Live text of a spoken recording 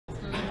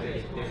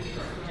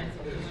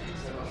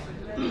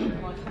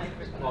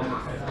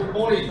Good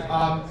morning.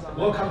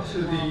 Welcome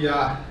to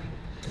the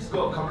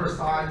School of Computer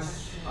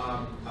Science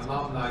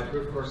Alumni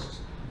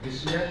breakfast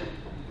this year.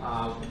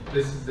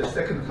 This is the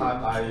second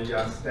time I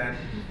stand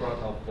in front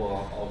of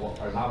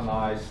our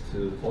alumni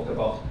to talk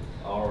about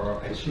our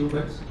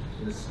achievements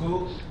in the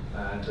school,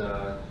 and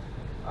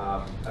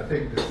I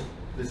think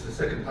this is the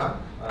second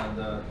time,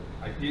 and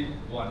I did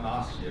one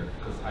last year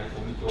because I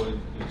only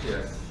joined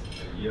UTS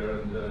a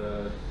year and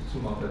 2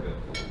 months ago.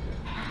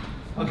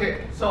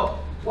 Okay, so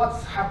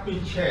what's have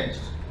been changed?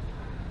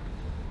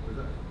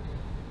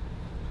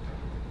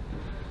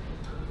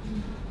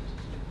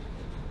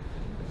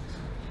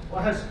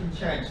 What has been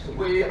changed?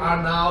 We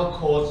are now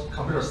called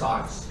computer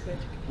science.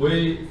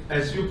 We,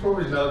 as you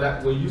probably know,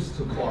 that we used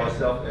to call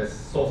ourselves as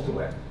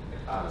software,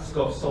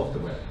 scope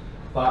software.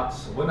 But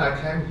when I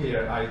came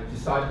here, I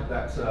decided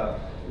that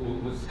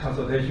with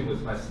consultation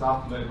with my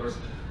staff members,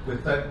 we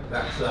think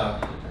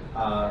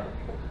that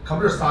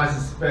computer science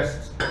is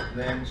best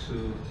named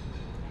to.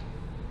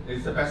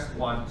 It's the best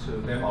one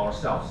to name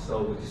ourselves.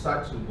 So we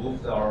decided to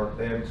move our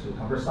name to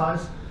computer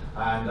science.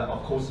 And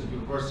of course, the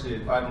university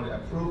finally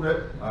approved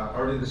it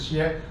early this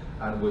year,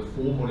 and we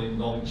formally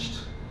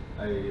launched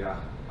a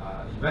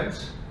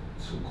event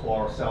to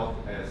call ourselves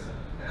as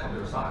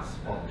computer science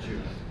from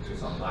June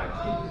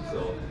 2019.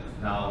 So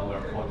now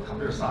we're called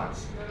computer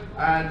science.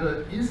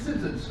 And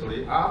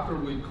incidentally, after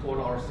we called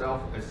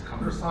ourselves as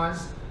computer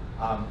science,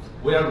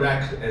 we are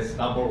ranked as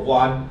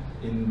 #1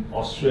 in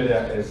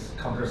Australia as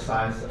computer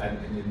science and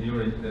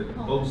engineering, the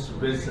most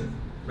recent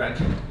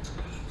ranking.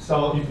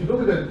 So if you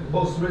look at the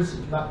most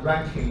recent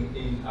ranking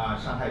in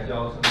Shanghai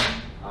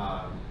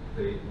Jiaotong,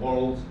 the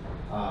world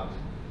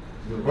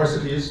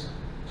universities,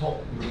 top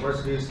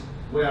universities,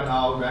 we are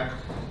now ranked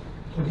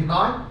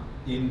 29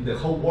 in the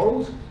whole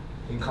world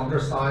in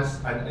computer science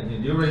and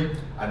engineering,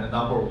 and the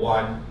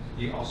 #1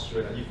 in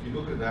Australia. If you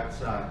look at that,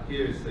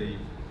 here is the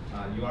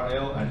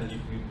URL, and if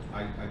you,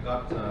 I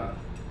got,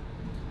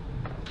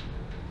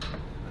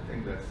 I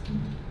think that's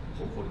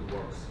hopefully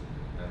works.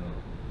 And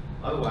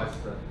otherwise,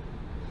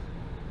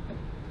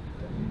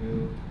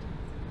 continue.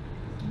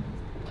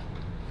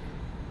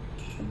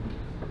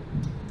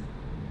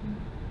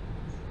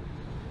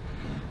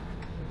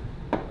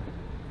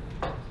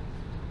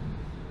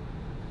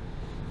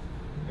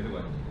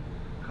 Anyway,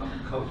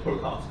 can't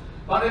work out.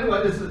 But anyway,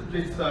 this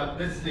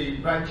is the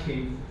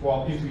ranking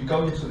from. If you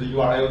go into the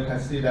URL, you can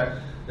see that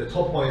the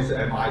top one is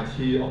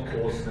MIT, of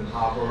course, and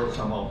Harvard,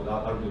 some of the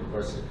other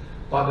universities.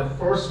 But the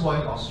first one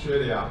in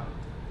Australia,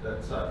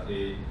 that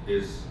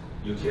is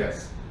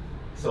UTS.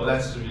 So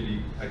that's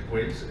really a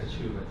great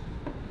achievement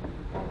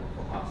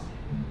from us.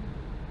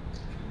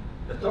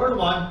 The third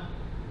one,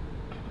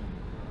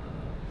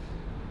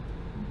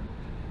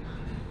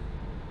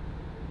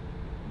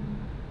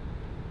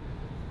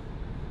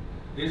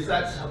 is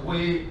that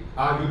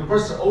our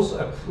university also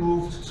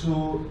approved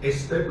to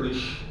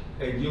establish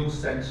a new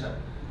center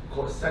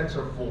called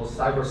Center for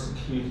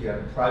Cybersecurity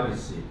and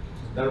Privacy.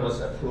 That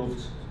was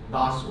approved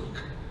last week.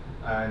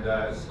 And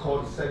it's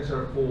called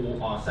Center for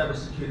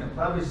Cybersecurity and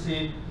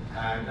Privacy.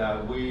 And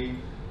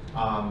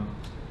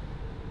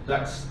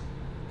that's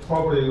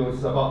probably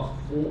was about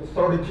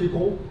 30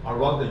 people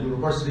around the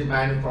university,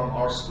 mainly from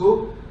our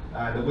school.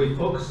 And we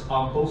focus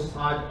on both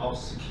sides of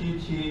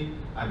security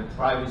and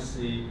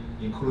privacy,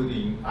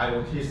 including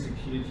IoT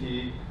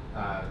security,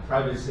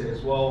 privacy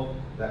as well.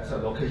 That's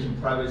location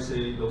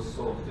privacy, those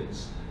sort of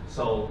things.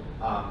 So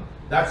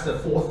that's the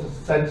fourth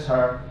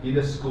center in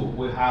the school.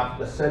 We have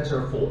the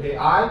Center for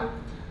AI,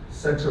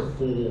 Center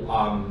for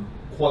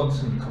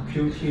Quantum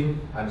Computing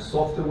and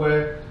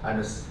Software,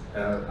 and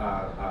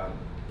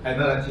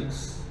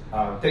analytics,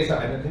 Data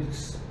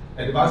Analytics,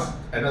 Advanced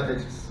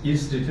Analytics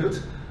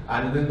Institute.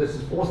 And then this is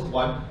the fourth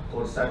one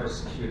called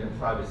Cybersecurity and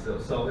Privacy.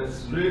 So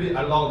it's really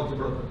a lot of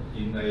development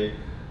in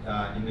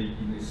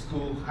the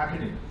school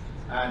happening.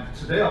 And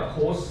today, of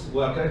course,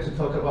 we are going to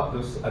talk about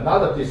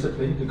another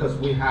discipline, because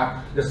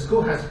the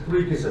school has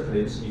 3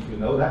 disciplines, if you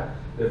know that.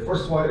 The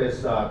first one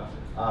is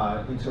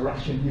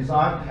interaction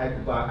design,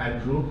 headed by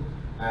Andrew.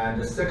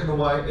 And the second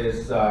one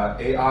is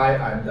AI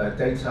and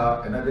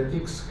data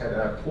analytics, headed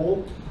by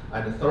Paul.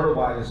 And the third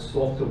one is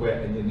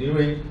software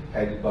engineering,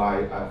 headed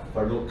by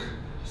Farouk.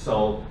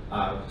 So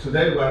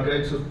today we are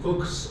going to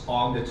focus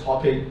on the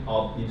topic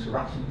of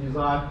interaction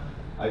design.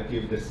 I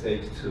give the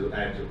stage to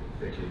Andrew.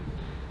 Thank you.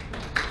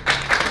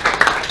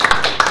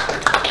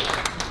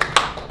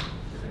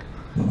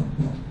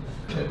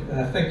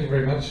 Thank you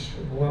very much,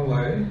 Wan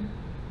Lei.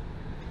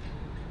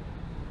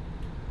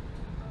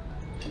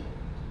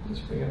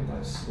 Just bring up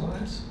my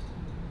slides.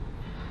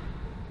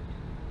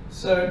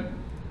 So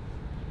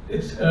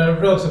it's a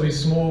relatively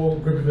small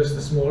group of us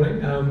this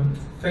morning.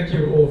 Thank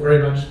you all very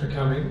much for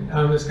coming.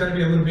 It's going to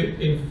be a little bit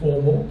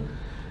informal.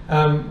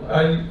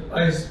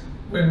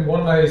 When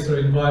Wan Lei sort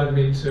of invited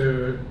me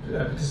to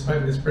participate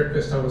in this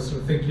breakfast, I was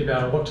sort of thinking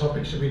about what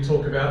topic should we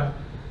talk about.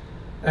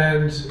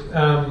 And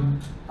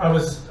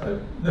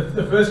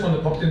the first one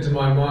that popped into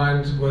my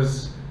mind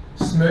was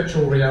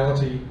Schmirtual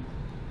Reality.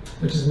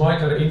 which is my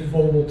kind of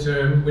informal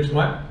term, which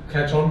might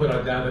catch on, but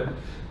I doubt it.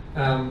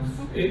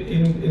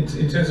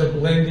 In terms of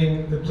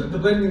blending, the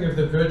blending of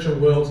the virtual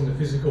worlds and the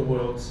physical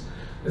worlds,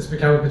 it's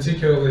become a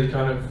particularly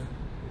kind of,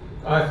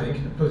 I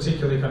think, a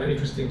particularly kind of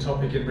interesting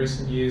topic in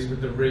recent years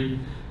with the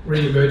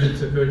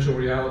re-emergence of virtual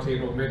reality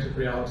and augmented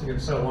reality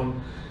and so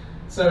on.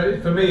 So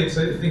for me, it's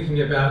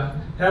thinking about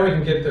how we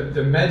can get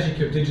the magic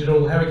of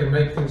digital, how we can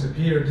make things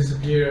appear and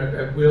disappear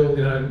at will,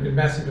 you know, in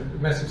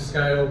massive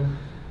scale,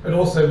 but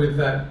also with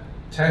that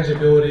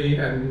tangibility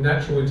and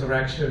natural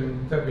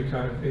interaction that we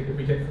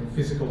get from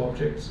physical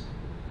objects.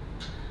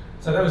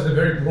 So that was the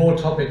very broad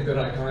topic that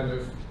I kind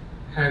of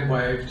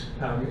hand-waved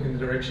in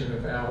the direction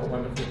of our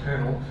wonderful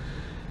panel.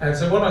 And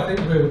so what I think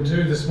we will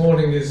do this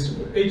morning is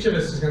each of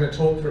us is going to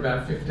talk for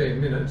about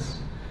 15 minutes.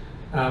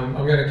 I'm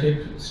going to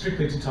keep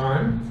strictly to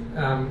time,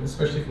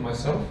 especially for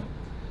myself.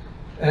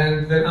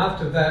 And then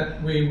after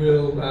that, we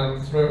will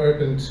throw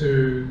open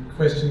to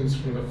questions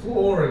from the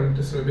floor and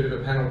just a bit of a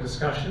panel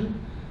discussion.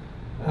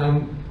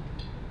 Again,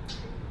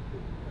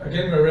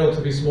 we're a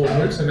relatively small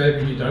group, so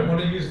maybe you don't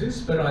want to use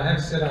this, but I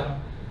have set up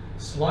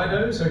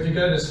Slido. So if you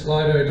go to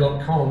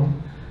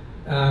slido.com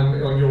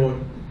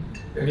on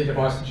any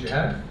device that you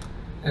have,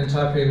 and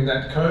type in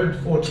that code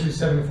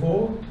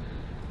 4274,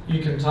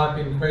 you can type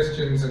in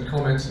questions and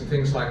comments and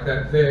things like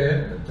that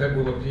there that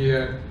will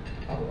appear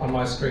on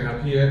my screen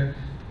up here.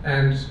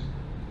 And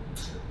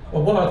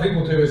well, what I think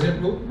we'll do is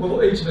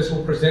each of us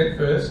will present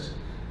first,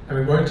 and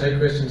we won't take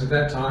questions at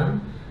that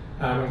time,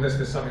 unless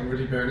there's something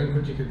really burning,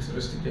 but you could sort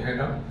of stick your hand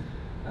up.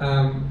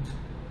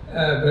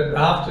 But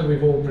after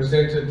we've all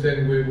presented,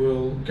 then we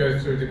will go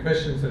through the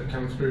questions that have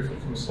come through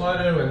from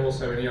Slido and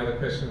also any other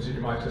questions that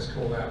you might just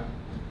call out.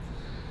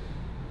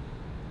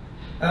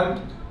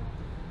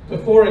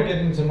 Before I get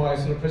into my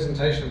sort of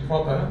presentation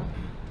proper,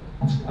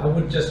 I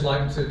would just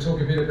like to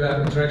talk a bit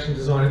about interaction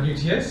design at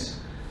UTS.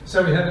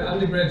 So we have an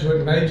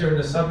undergraduate major and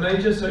a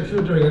sub-major. So if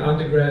you're doing an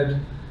undergrad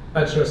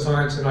Bachelor of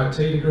Science in IT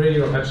degree,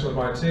 or a Bachelor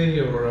of IT,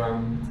 or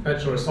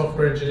Bachelor of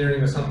Software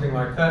Engineering or something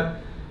like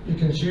that, you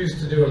can choose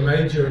to do a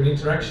major in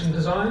interaction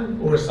design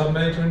or a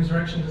sub-major in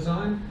interaction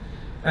design.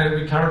 And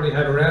we currently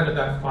have around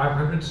about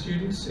 500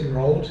 students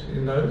enrolled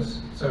in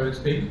those, so it's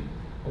big.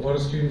 A lot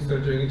of students that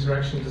are doing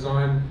interaction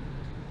design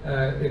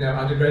in our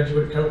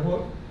undergraduate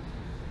cohort.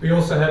 We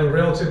also have a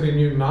relatively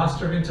new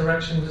Master of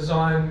Interaction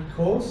Design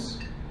course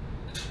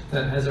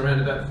that has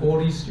around about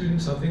 40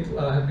 students. I think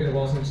have been a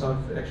while since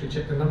I've actually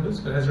checked the numbers,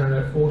 but has around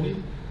about 40.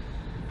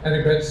 And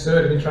a great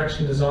Cert of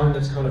Interaction Design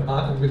that's kind of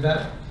partnered with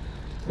that.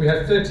 We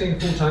have 13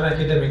 full-time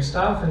academic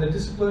staff in the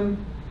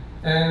discipline.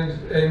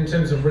 And in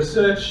terms of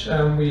research,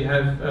 we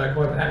have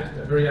quite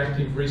a very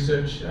active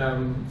research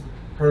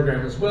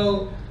program as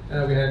well.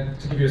 We had,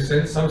 to give you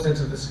some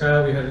sense of the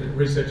scale, we had a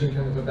research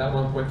income of about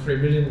 1.3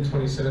 million in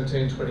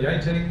 2017,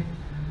 2018,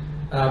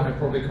 and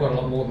probably quite a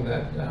lot more than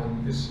that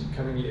this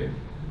coming year.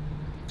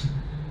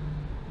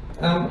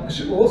 I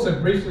should also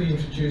briefly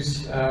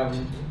introduce our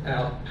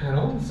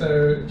panel.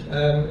 So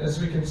as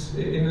we can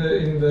see I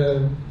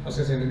was going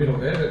to say in the middle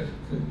there,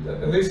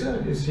 but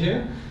Elisa is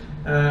here,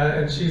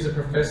 and she's a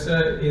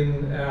professor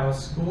in our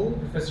school,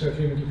 Professor of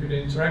Human-Computer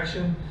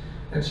Interaction.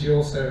 And she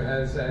also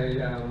has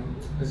a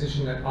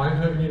position at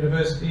Eindhoven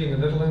University in the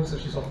Netherlands, so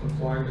she's often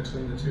flying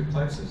between the two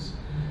places.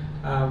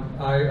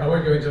 I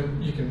won't go into,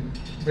 you can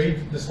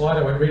read the slide,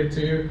 I won't read it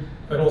to you,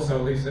 but also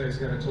Lisa is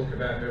going to talk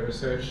about her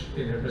research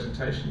in her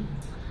presentation.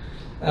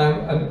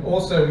 And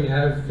also we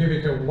have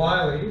Vivica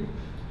Wiley,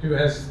 who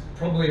has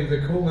probably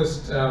the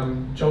coolest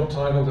job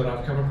title that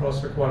I've come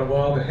across for quite a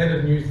while, the Head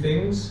of New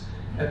Things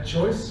at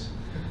Choice.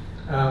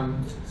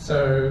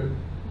 So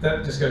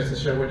that just goes to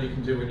show what you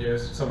can do when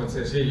someone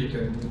says, here, you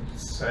can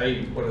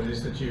say what it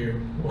is that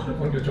you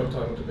want your job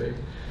title to be.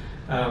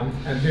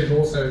 And Viv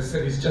also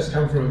said he's just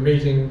come from a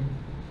meeting,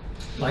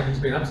 like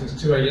he's been up since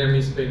 2 AM,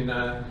 he's been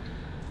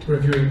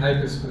reviewing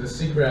papers for the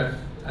SIGGRAPH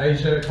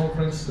Asia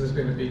conference. So there's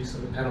been a big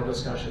sort of panel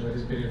discussion that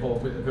he's been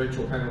involved with, a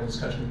virtual panel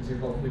discussion he's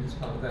involved with as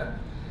part of that.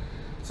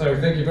 So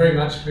thank you very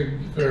much for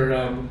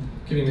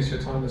giving us your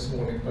time this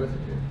morning, both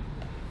of you.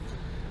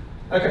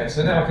 Okay,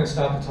 so now I can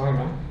start the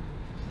timer.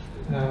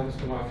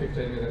 For my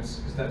 15 minutes,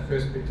 because that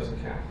first bit doesn't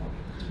count.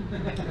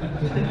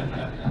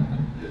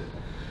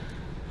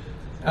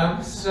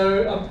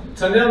 So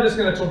now I'm just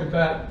going to talk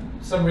about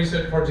some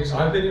research projects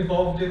I've been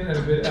involved in,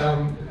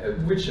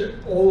 and which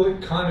all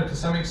kind of to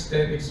some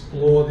extent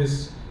explore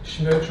this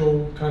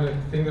Schmirtual kind of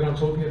thing that I'm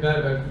talking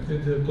about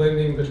the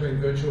blending between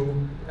virtual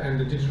and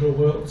the digital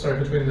world,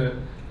 between the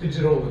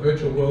digital, the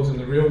virtual worlds and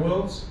the real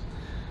worlds.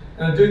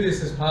 And I do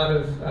this as part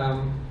of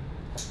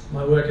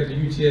my work at the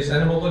UTS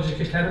Animal Logic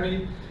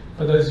Academy.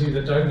 For those of you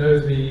that don't know,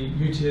 the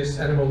UTS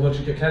Animal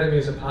Logic Academy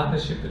is a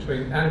partnership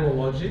between Animal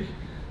Logic,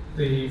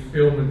 the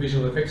film and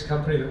visual effects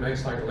company that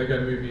makes like Lego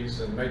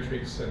movies and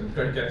Matrix and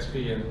Great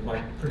Gatsby and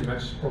like pretty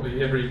much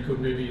probably every good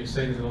movie you've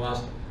seen in the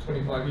last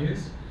 25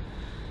 years.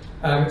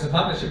 It's a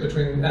partnership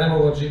between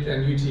Animal Logic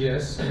and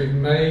UTS. And we've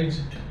made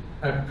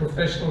a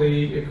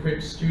professionally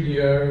equipped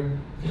studio,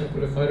 I'll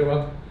put a photo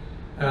up,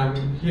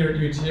 here at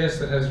UTS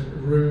that has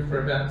room for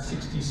about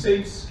 60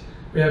 seats.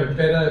 We have a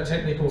better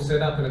technical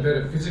setup and a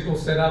better physical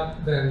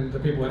setup than the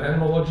people at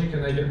Animal Logic,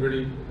 and they get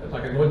really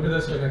annoyed with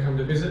us when they come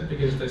to visit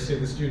because they see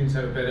the students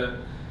have a better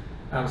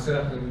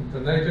setup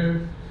than they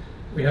do.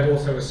 We have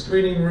also a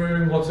screening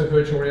room, lots of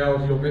virtual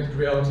reality or augmented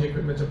reality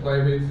equipment to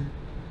play with.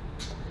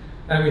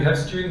 And we have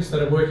students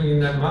that are working in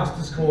that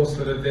master's course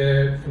that are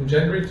there from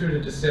January through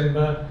to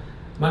December,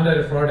 Monday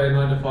to Friday,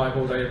 9 to 5,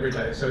 all day, every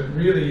day. So it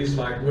really is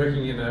like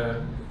working in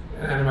an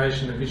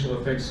animation and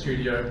visual effects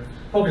studio.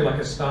 Probably like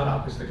a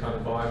startup is the kind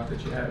of vibe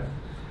that you have.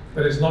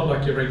 But it's not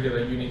like your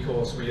regular uni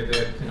course where you're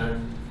there,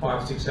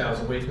 5, 6 hours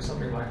a week or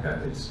something like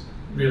that. It's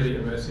really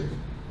immersive.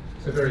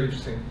 So very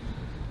interesting.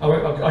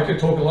 I could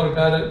talk a lot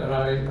about it, but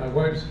I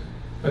won't.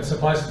 But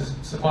suffice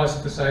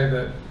to say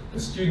that the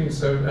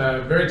students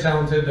are very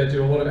talented. They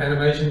do a lot of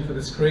animation for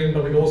the screen,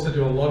 but we also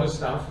do a lot of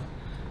stuff,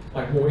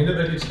 like more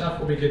innovative stuff,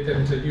 where we get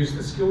them to use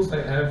the skills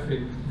they have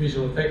in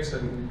visual effects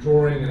and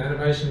drawing and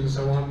animation and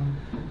so on.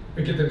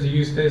 We get them to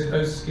use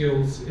those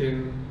skills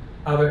in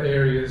other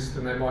areas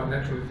than they might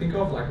naturally think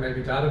of, like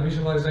maybe data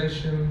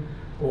visualization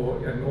or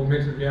an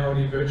augmented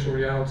reality, virtual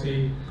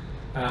reality.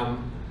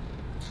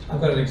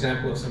 I've got an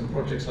example of some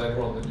projects later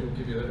on that will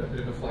give you a bit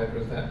of a flavour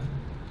of that.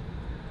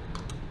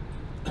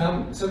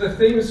 So the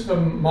themes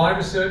from my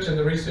research and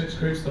the research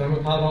groups that I'm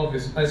a part of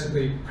is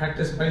basically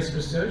practice-based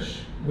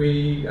research.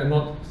 We are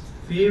not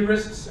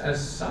theorists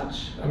as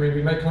such. I mean,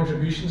 we make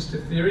contributions to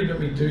theory, but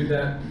we do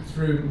that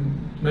through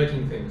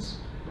making things.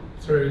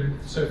 Through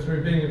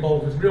being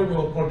involved with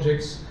real-world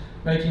projects,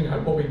 making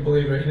what we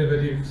believe are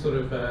innovative sort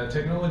of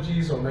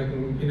technologies, or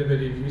making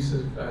innovative use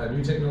of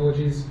new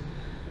technologies.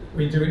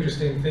 We do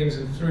interesting things,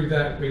 and through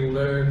that we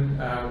learn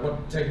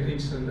what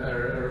techniques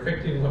are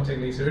effective and what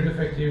techniques are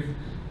ineffective,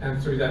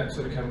 and through that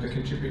sort of come to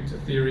contribute to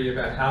theory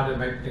about how to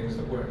make things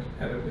that work,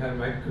 how to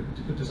make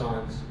good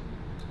designs.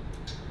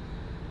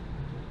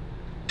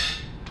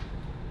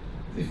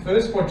 The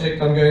first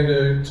project I'm going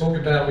to talk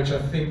about, which I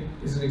think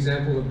is an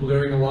example of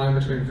blurring the line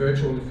between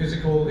virtual and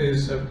physical,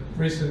 is a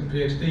recent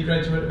PhD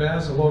graduate of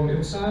ours, Alumni,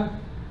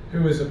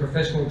 who is a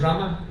professional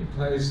drummer. He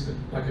plays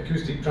like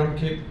acoustic drum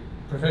kit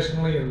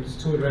professionally and has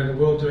toured around the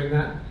world doing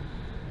that.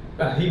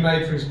 But he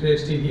made for his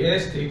PhD the air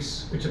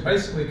sticks, which are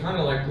basically kind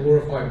of like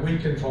glorified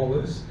Wii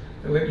controllers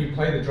that let you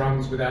play the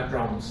drums without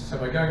drums. So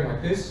by going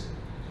like this,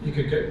 you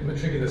could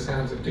trigger the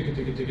sounds of ticka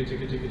ticka ticka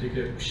ticka ticka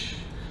ticka psh.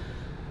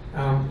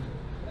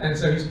 And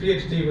so his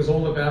PhD was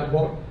all about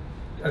what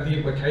are the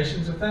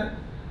implications of that.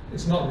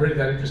 It's not really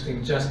that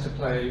interesting just to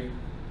play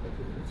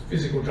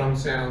physical drum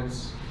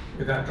sounds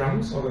without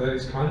drums, although that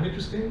is kind of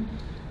interesting.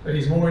 But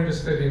he's more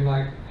interested in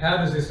like, how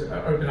does this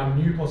open up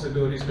new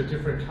possibilities for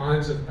different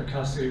kinds of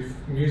percussive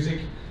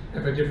music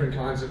and for different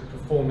kinds of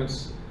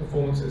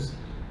performances,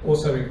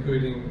 also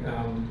including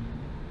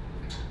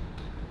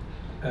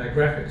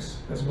graphics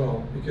as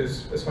well,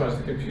 because as far as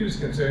the computer is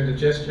concerned, the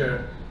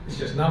gesture is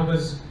just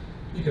numbers.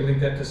 You can link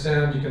that to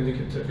sound, you can link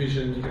it to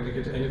vision, you can link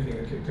it to anything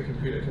that the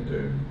computer can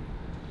do.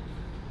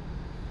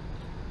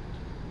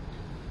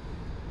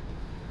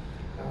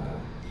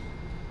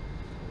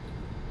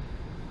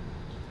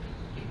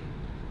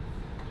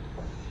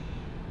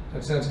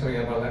 That sound's coming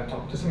out of my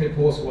laptop. Just let me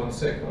pause for 1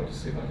 sec. I'll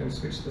just see if I can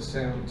switch the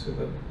sound to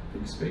the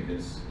big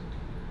speakers.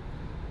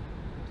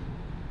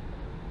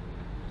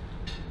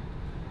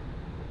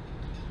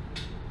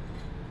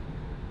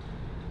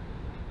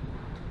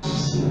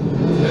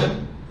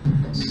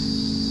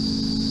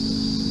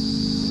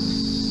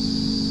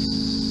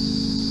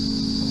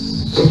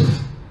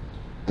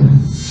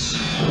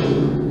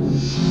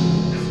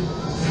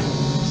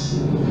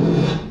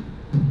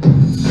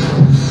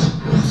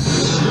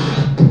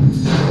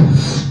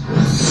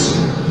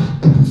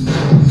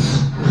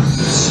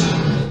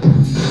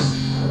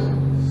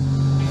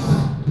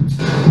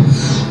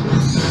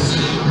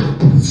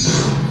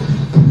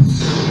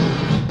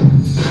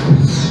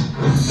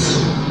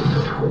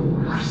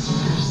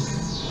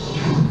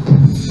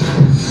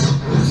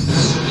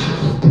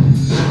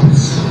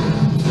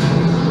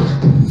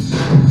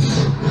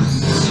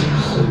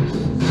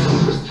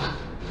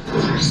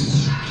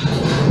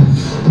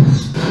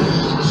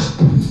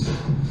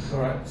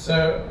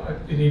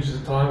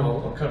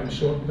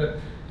 Short, but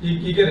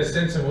you get a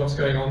sense of what's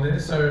going on there.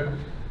 So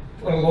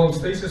what Alon's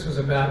thesis was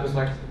about was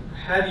like,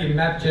 how do you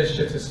map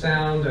gesture to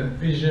sound and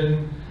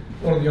vision?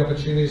 What are the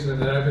opportunities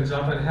that it opens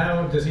up, and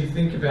how does he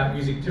think about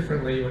music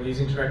differently when he's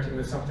interacting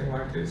with something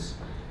like this?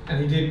 And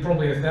he did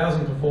probably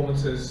 1,000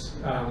 performances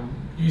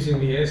using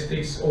the air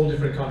sticks, all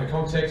different kind of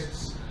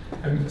contexts,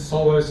 and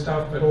solo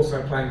stuff, but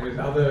also playing with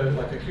other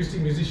like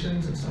acoustic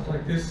musicians and stuff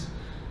like this.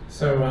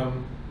 So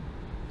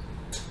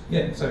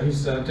yeah, so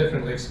he's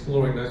definitely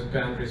exploring those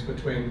boundaries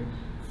between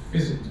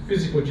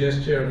physical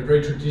gesture and a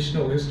very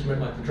traditional instrument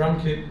like the drum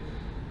kit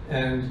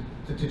and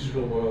the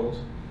digital world.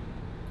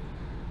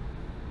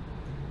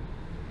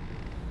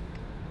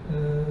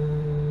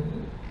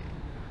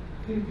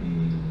 Maybe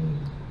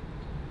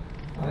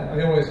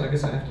I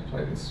guess I have to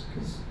play this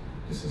because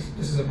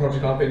this is a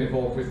project I've been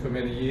involved with for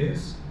many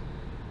years.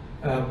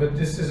 But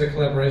this is a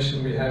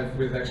collaboration we have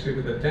with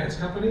a dance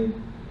company,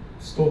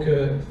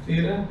 Stalker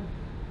Theatre.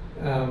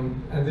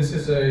 And this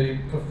is a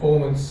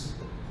performance,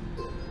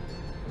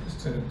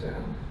 let's turn it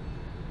down,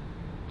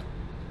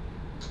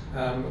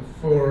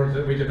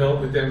 that we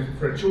developed with them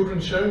for a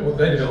children's show. Well,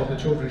 they developed the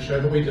children's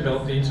show, but we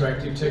developed the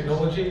interactive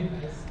technology.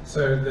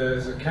 So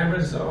there's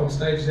cameras on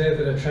stage there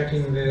that are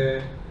tracking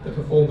the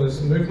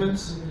performers'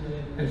 movements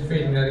and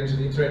feeding that into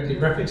the interactive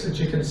graphics that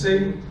you can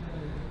see.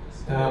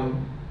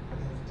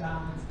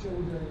 Dance,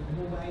 children,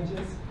 all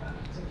ages, but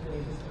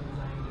particularly this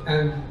one's aimed at.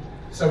 And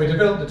so we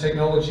developed the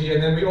technology,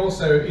 and then we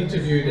also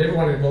interviewed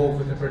everyone involved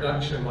with the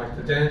production, like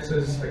the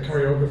dancers, the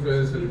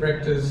choreographers, the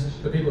directors,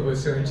 the people who are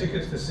selling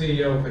tickets, the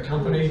CEO of the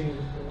company,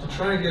 to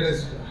try and get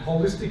as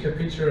holistic a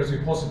picture as we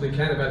possibly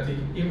can about the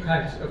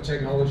impact of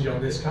technology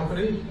on this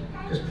company.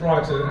 Because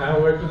prior to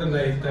our work with them,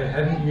 they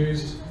hadn't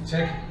used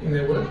tech in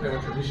their work. They were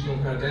a traditional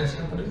kind of dance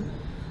company.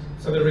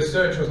 So the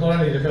research was not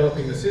only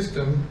developing the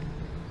system,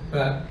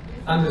 but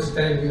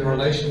understanding the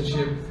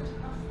relationship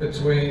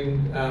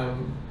between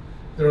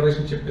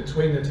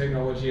the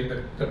technology and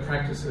the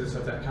practices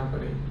of that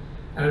company.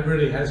 And it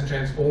really has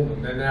transformed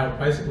them. They're now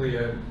basically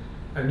a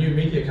new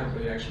media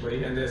company,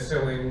 actually, and they're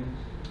selling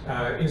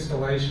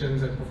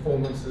installations and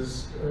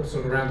performances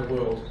sort of around the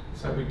world.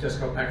 So we just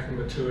got back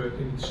from a tour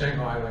in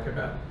Shanghai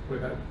about 3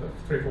 or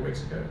 4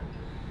 weeks ago.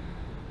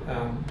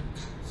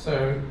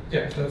 So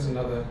yeah, that's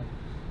another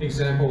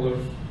example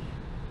of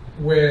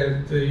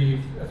where a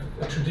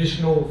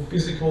traditional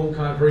physical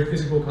kind of, very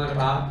physical kind of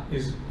art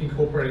is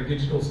incorporating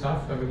digital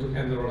stuff,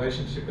 and the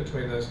relationship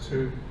between those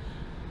two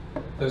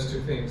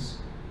things.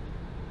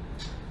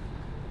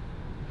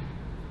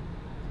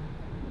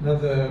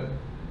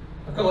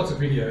 I've got lots of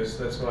videos,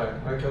 that's why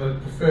I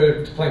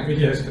prefer playing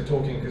videos to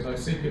talking, because I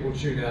see people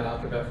tune out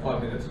after about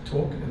 5 minutes of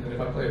talk, and then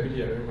if I play a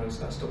video, everyone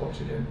starts to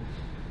watch again.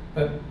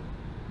 But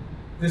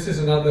this is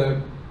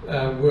another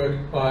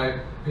work by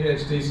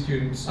PhD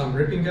student Sam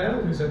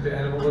Rippingale, who's at the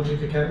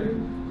Animalogic Academy.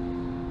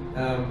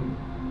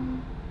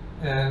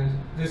 And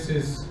this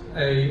is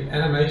an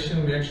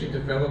animation we actually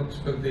developed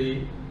for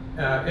the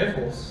Air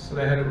Force. So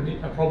they had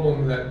a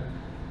problem that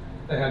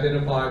they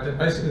identified, that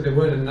basically there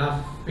weren't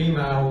enough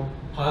female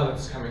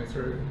pilots coming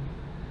through,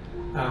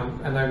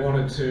 and they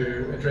wanted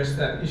to address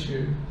that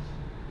issue.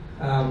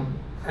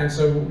 And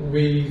so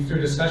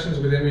through discussions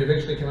with them, we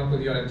eventually came up with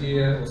the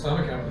idea, or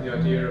Simon came up with the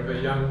idea of a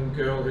young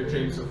girl who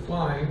dreams of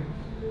flying,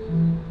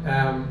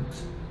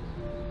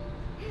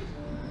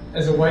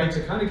 as a way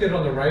to kind of get it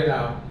on the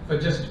radar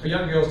for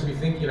young girls to be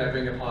thinking about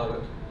being a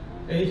pilot.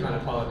 Any kind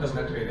of pilot, doesn't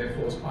have to be an Air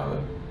Force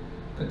pilot,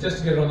 but just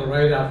to get it on the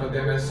radar for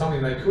them as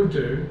something they could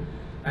do,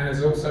 and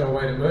as also a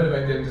way to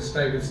motivate them to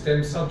stay with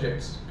STEM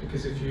subjects,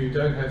 because if you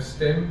don't have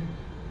STEM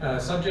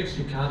subjects,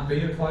 you can't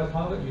be a fighter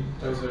pilot.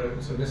 Those are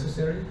sort of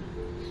necessary.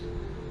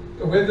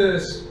 But where the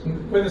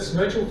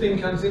Schmirtual thing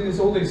comes in is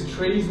all these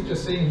trees that you're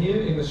seeing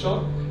here in the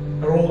shot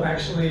are all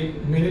actually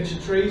miniature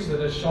trees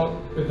that are shot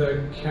with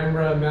a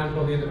camera mounted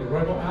on the end of a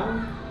robot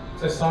arm.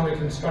 So Simon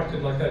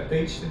constructed like that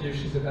beach that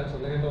she's about to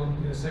land on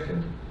in a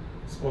second.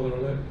 Spoiler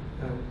alert.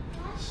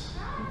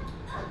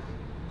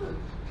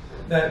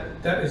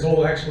 That is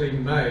all actually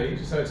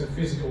made, so it's a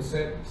physical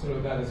set, sort of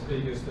about as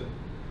big as the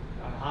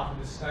half of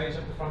the stage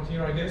up the front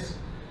here, I guess.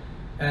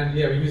 And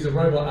yeah, we use a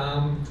robot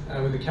arm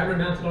with a camera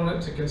mounted on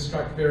it to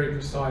construct very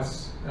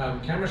precise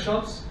camera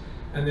shots,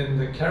 and then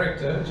the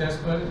character,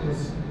 Jasper,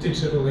 is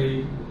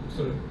digitally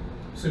sort of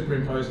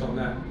superimposed on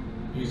that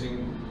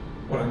using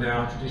what are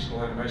now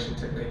traditional animation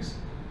techniques.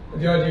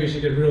 And the idea is you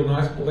get a real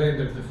nice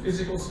blend of the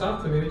physical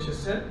stuff, the miniature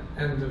set,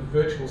 and the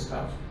virtual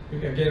stuff.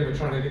 Again, we're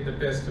trying to get the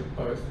best of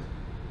both.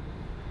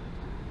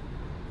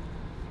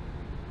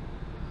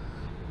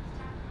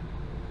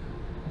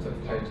 So the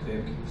page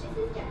then.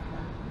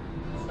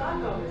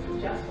 Start this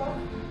is Jasper.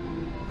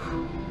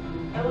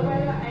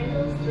 Elevator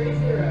angles 30.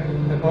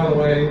 And by the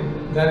way,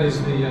 that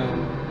is the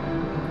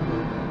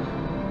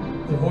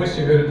voice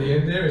you heard at the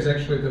end there is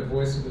actually the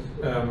voice of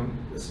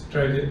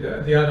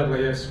the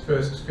RAAF's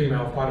first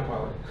female fighter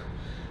pilot,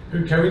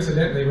 who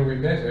coincidentally, when we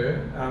met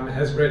her,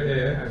 has red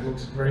hair and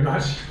looks very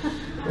much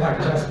like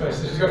Jasper.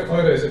 So she's got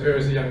photos of her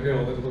as a young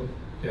girl that look,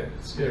 yeah,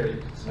 scary.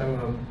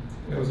 So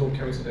it was all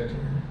coincidental.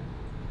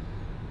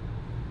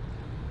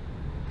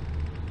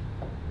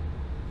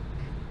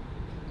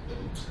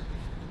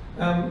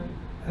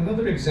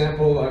 Another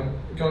example I've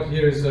got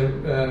here is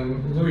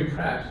Louis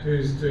Pratt,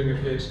 who's doing a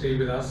PhD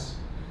with us.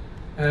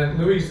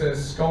 Louis is a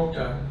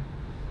sculptor,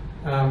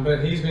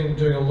 but he's been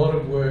doing a lot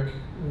of work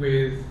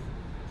with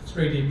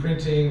 3D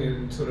printing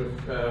and sort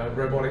of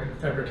robotic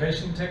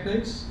fabrication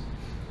techniques.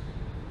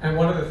 And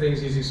one of the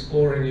things he's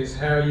exploring is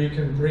how you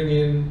can bring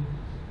in,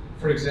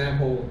 for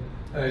example,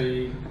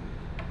 a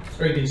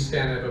 3D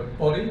scan of a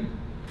body,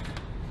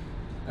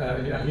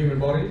 a human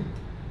body,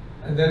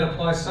 and then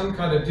apply some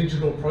kind of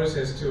digital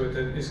process to it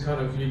that is kind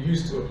of you're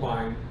used to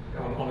applying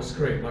on a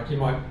screen. Like you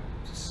might,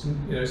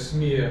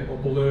 smear or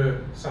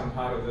blur some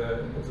part of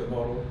the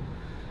model,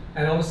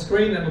 and on a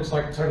screen that looks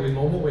like totally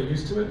normal. We're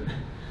used to it.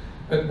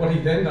 But what he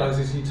then does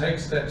is he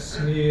takes that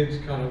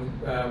smeared kind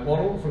of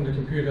model from the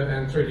computer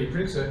and 3D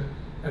prints it,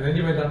 and then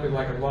you end up with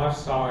like a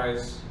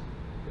life-size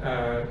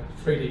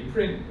 3D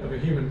print of a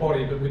human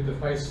body, but with the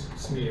face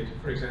smeared,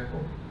 for example.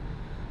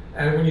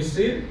 And when you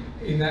see it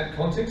in that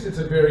context, it's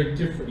a very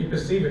different, you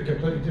perceive it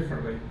completely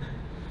differently.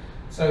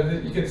 So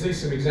you can see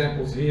some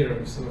examples here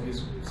of some of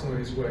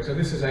his work. So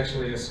this is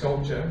actually a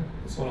sculpture,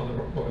 this one on the,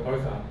 well, they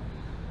both are,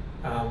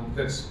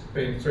 that's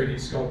been 3D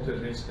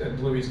sculpted, and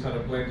Louis kind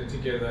of blended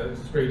together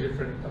 3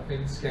 different, I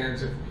think,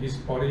 scans of his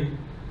body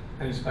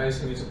and his face,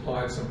 and he's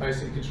applied some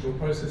basic digital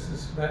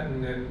processes for that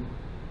and then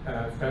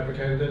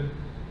fabricated it.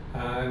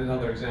 And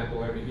another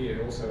example over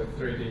here, also a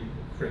 3D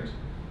print.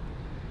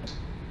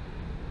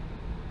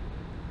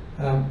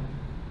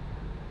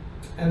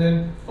 And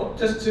then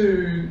just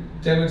to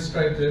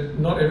demonstrate that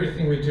not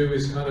everything we do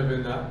is kind of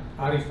in the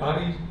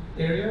arty-farty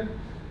area.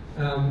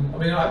 I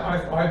mean,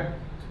 I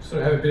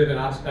sort of have a bit of an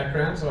arts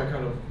background, so I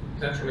kind of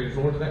naturally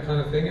drawn to that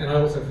kind of thing, and I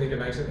also think it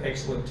makes an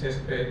excellent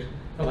test bed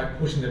for like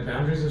pushing the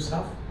boundaries of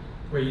stuff,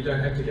 where you don't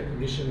have to get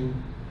permission.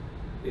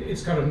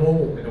 It's kind of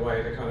normal in a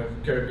way to kind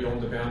of go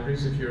beyond the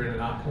boundaries if you're in an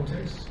art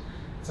context.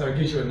 So it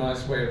gives you a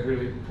nice way of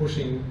really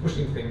pushing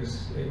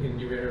things in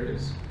new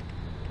areas.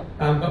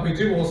 But we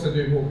do also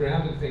do more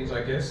grounded things,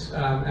 I guess,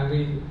 and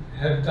we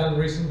have done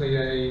recently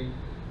a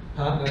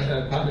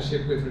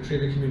partnership with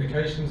Retriever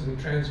Communications and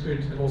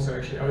Transgrid, and also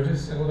actually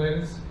Otis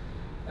Elevators,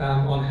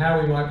 on how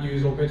we might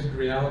use augmented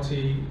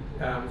reality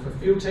for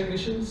field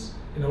technicians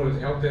in order to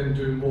help them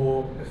do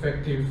more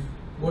effective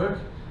work,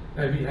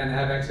 maybe, and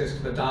have access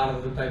to the data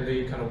that they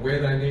need, kind of where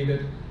they need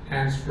it,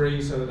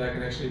 hands-free, so that they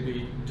can actually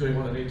be doing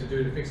what they need to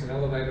do to fix an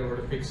elevator or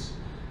to fix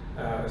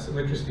an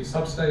electricity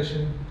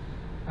substation.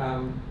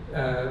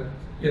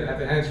 Yeah, have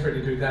their hands free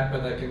to do that,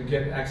 but they can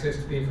get access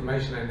to the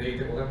information they need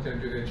that will help them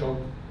do their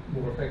job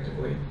more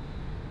effectively.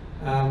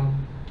 And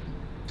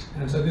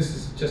so this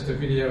is just a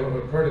video of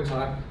a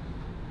prototype.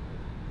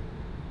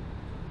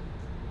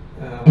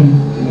 The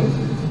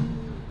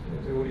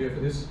audio for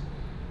this.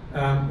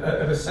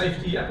 Of a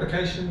safety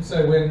application.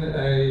 So when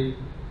a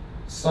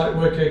site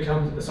worker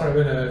comes,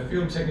 when a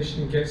field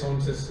technician gets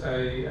onto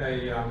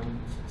a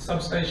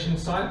substation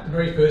site, the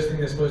very first thing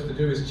they're supposed to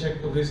do is check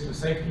the list of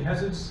safety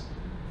hazards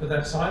for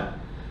that site.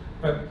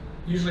 But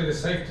usually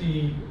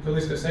the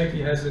list of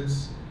safety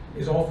hazards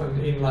is often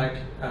in like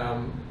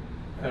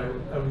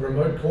a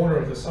remote corner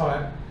of the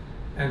site,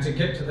 and to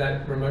get to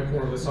that remote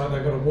corner of the site,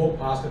 they've got to walk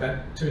past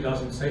about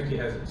 24 safety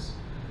hazards.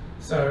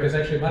 So it's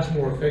actually much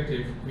more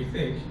effective, we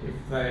think, if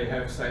they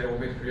have, say,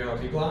 augmented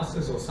reality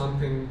glasses or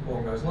something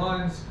along those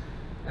lines,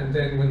 and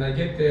then when they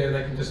get there,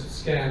 they can just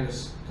scan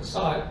the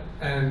site,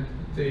 and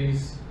their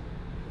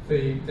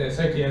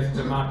safety hazards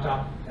are marked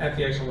up at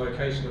the actual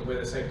location of where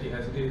the safety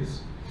hazard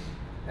is.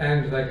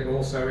 And they can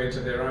also enter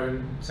their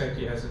own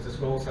safety hazards as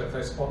well, so if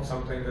they spot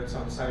something that's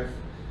unsafe,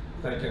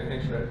 they can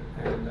enter it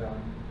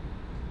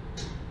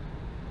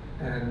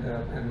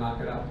and mark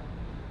it up.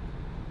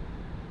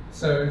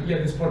 So yeah,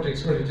 this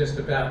project's really just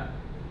about,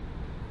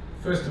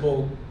 first of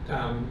all,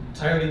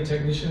 tailoring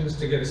technicians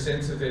to get a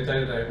sense of their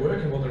day-to-day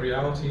work and what the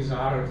realities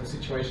are of the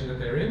situation that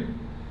they're in.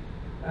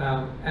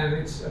 And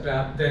it's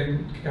about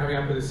then coming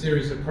up with a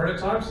series of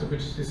prototypes, of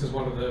which this is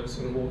one of the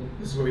sort of more,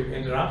 this is where we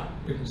ended up,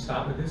 we can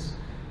start with this.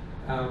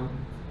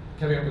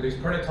 Coming up with these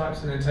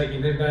prototypes and then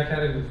taking them back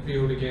out into the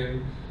field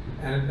again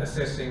and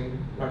assessing,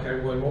 okay,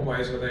 well, in what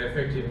ways were they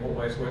effective, in what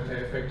ways weren't they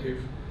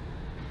effective.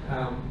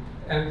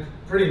 And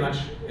pretty much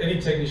any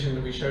technician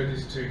that we showed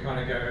this to kind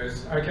of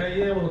goes, okay,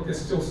 yeah, well,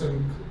 there's still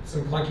some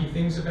clunky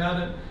things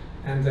about it,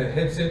 and the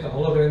headset, the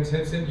HoloLens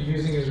headset you're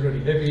using is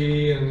really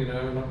heavy, and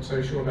I'm not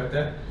so sure about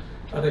that.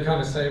 But they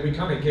kind of say, we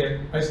kind of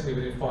get, basically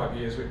within 5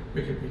 years,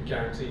 we could be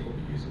guaranteed we'll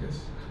be using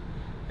this.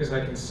 Because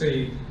they can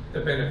see the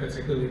benefits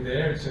are clearly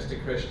there, it's just a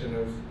question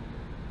of,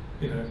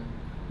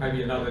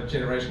 maybe another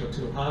generation or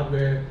two of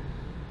hardware.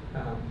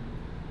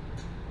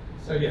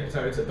 So yeah,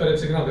 but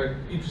it's another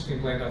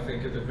interesting blend, I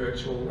think, of the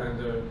virtual and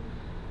the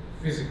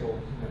physical,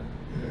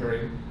 in a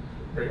very,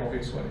 very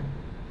obvious way.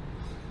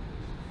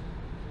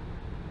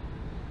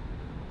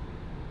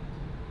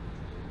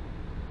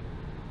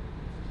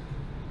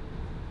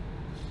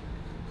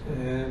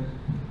 And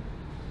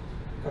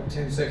got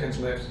 10 seconds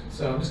left,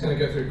 so I'm just going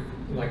to go through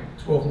like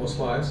 12 more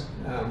slides.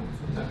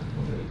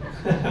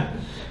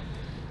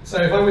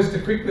 So if I was to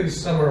quickly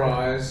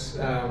summarize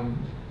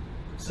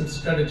some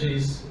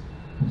strategies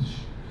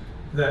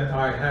that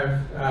I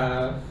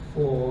have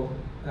for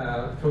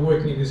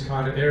working in this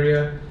kind of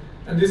area,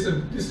 and this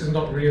is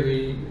not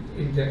really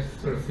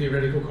in-depth sort of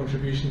theoretical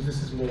contributions.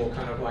 This is more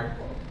kind of like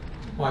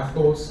my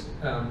thoughts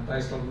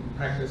based on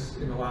practice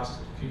in the last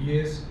few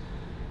years.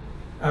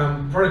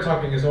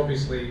 Prototyping is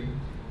obviously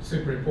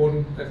super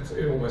important. That's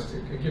almost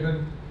a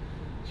given.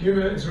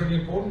 Humour is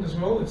really important as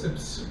well.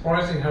 It's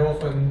surprising how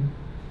often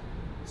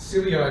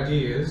silly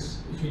ideas,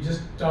 if you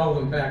just dial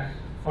them back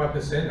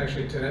 5%,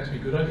 actually turn out to be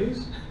good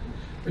ideas.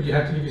 But you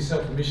have to give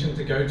yourself permission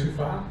to go too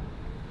far.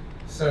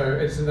 So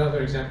it's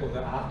another example of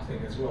the art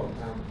thing as well.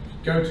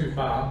 Go too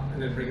far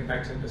and then bring it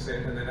back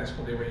 10%, and then that's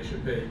probably where you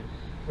should be.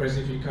 Whereas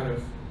if you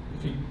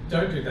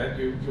don't do that,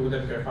 you will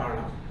never go far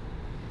enough.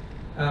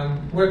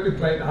 Work with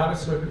great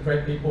artists, work with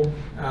great people,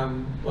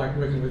 like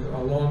working with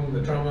Alumni,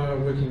 the drummer,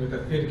 working with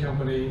a theatre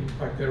company,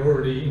 like they're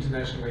already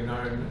internationally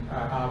known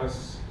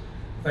artists.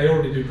 They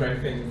already do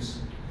great things.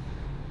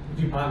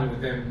 If you partner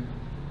with them,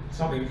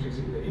 something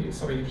interesting is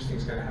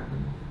going to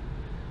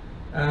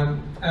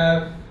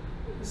happen.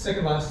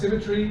 Second last,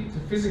 symmetry, the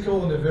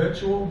physical and the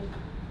virtual.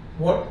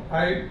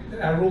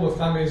 Our rule of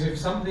thumb is if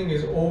something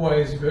is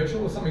always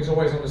virtual, if something's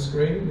always on the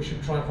screen, we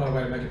should try and find a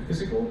way to make it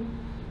physical.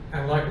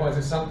 And likewise,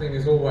 if something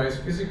is always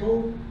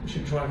physical, we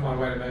should try and find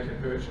a way to make it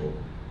virtual.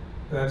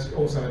 That's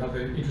also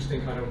another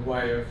interesting kind of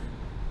way of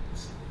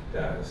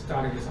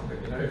starting with something.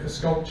 You know, if a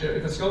sculpture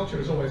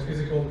is always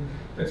physical,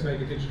 let's make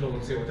it digital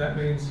and see what that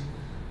means.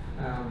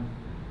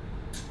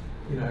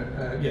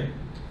 Yeah.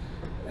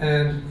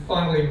 And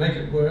finally, make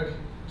it work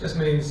just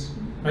means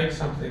make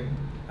something.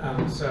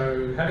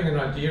 So having an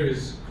idea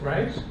is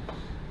great,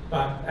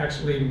 but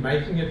actually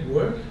making it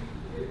work,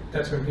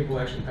 that's when people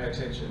actually pay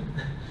attention.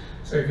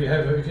 So if you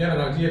have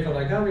an idea for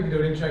like, oh, we can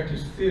do an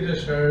interactive theatre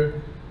show,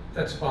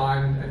 that's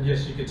fine, and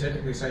yes, you could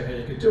technically say how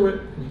you could do it,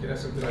 and you could have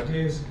some good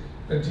ideas,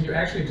 but until you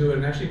actually do it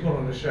and actually put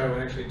on a show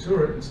and actually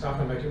tour it and stuff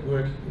and make it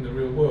work in the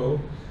real world,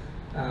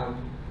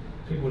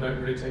 people don't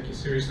really take you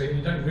seriously, and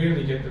you don't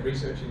really get the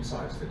research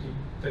insights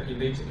that you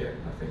need to get,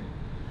 I think.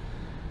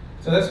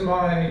 So that's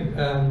my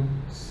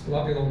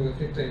slightly longer than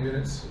 15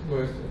 minutes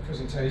worth of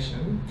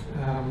presentation.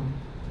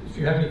 If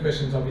you have any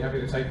questions, I'll be happy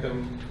to take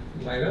them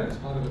later as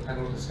part of the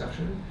panel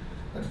discussion.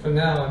 But for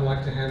now, I'd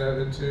like to hand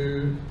over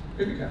to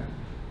Viveka.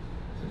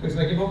 So please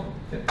make him welcome.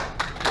 Yeah.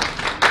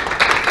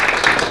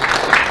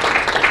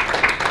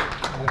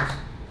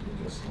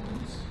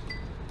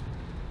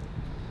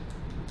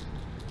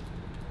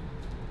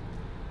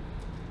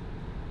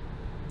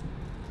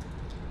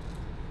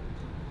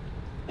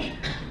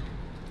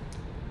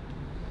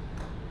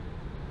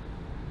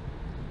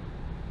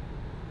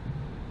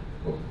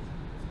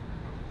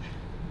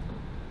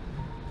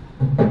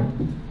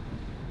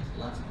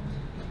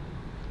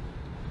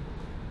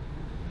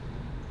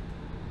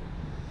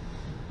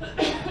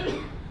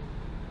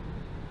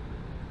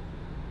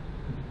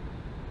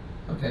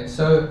 Okay,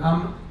 so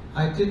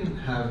I didn't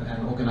have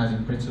an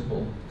organizing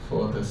principle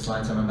for the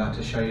slides I'm about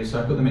to show you, so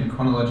I put them in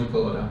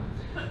chronological order,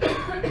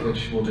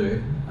 which we'll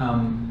do.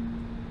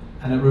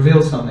 And it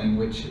reveals something,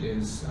 which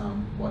is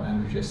what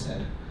Andrew just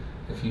said.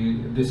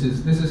 This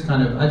is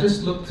kind of, I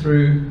just looked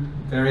through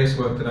various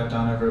work that I've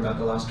done over about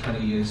the last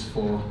 20 years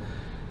for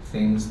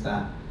things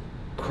that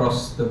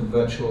cross the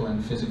virtual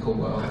and physical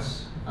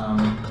worlds.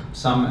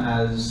 Some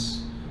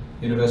as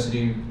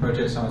university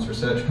projects, some as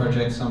research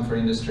projects, some for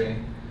industry.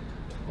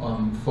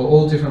 For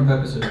all different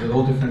purposes, with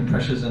all different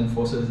pressures and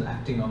forces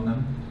acting on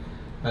them.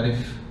 But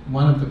if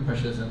one of the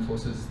pressures and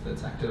forces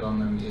that's acted on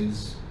them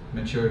is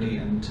maturity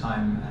and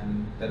time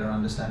and better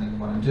understanding of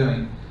what I'm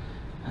doing.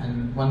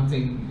 And one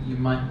thing you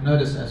might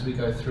notice as we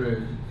go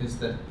through is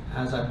that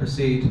as I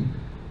proceed,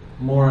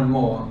 more and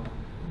more,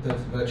 the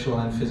virtual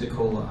and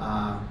physical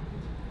are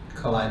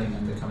colliding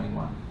and becoming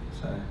one.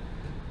 So,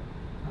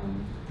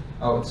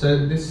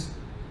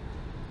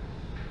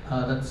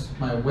 that's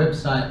my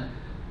website.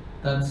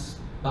 That's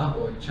Ba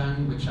or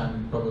Chang, which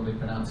I'm probably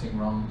pronouncing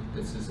wrong.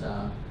 This is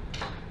a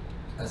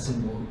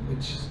symbol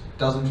which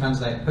doesn't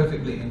translate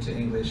perfectly into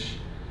English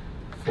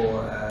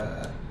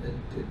but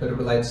it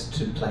relates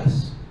to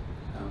place.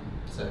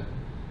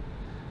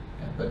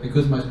 But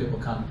because most people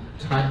can't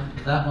type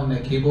that on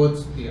their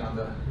keyboards, the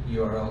other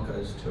URL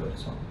goes to it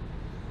as well.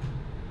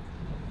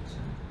 So,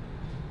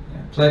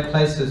 yeah,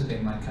 place has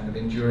been my kind of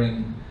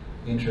enduring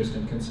interest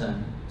and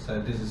concern. So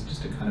this is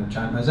just a kind of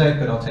giant mosaic,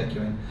 but I'll take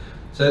you in.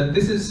 So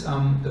this is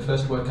the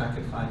first work I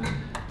could find.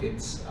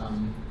 It's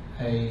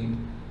a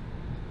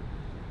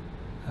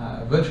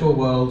virtual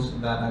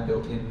world that I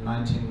built in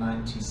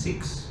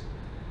 1996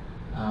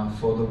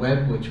 for the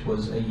web, which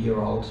was a year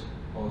old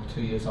or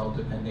 2 years old,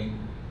 depending,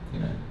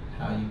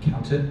 how you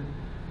count it.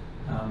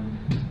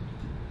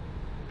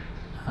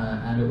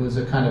 And it was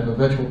a kind of a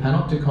virtual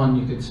panopticon.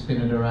 You could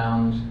spin it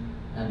around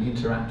and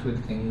interact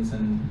with things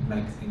and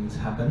make things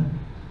happen.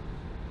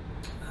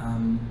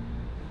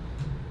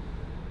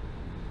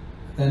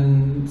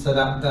 So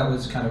that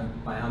was kind of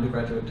my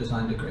undergraduate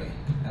design degree,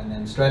 and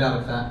then straight out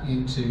of that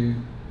into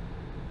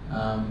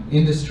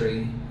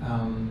industry.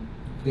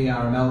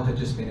 VRML had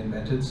just been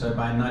invented, so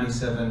by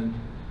 '97,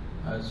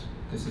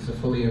 this is a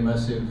fully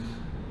immersive,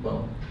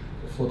 well,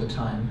 for the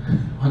time,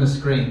 on a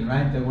screen,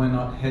 right? There were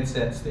not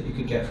headsets that you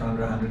could get for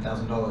under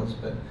 $100,000,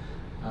 but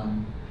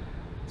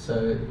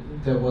so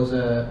there was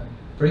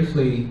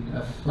briefly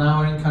a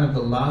flowering, kind of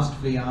the last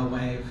VR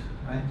wave,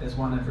 right? There's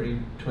one every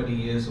 20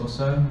 years or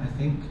so, I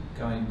think,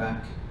 going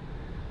back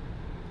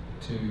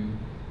to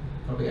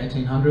probably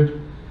 1800.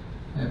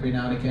 Every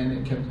now and again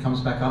it comes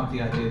back up,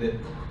 the idea that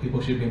people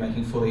should be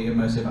making fully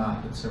immersive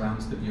art that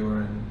surrounds the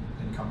viewer and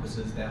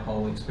encompasses their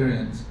whole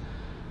experience.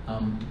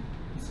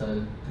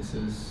 So this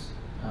is,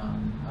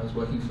 I was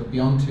working for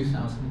Beyond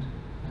 2000,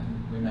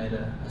 and we made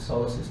a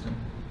solar system.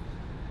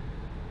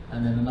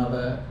 And then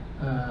another,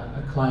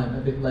 a client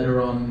a bit later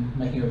on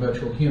making a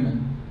virtual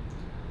human.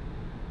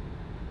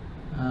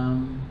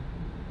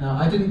 Now,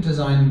 I didn't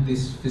design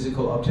this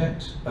physical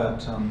object,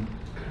 but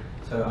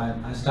so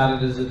I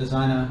started as a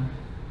designer.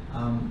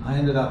 I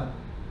ended up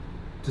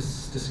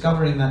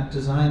discovering that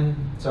design.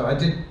 So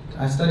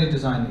I studied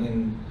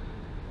design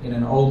in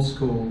an old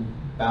school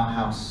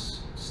Bauhaus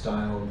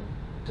style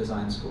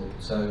design school.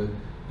 So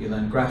you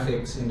learn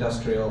graphics,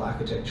 industrial,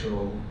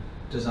 architectural,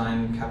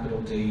 design,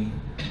 capital D,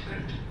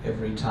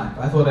 every type.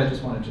 I thought I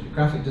just wanted to do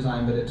graphic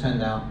design, but it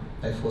turned out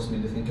they forced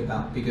me to think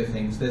about bigger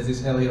things. There's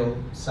this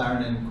Eliel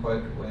Saarinen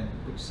quote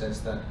which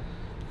says that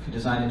if you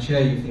design a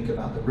chair, you think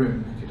about the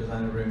room. If you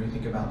design a room, you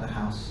think about the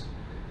house.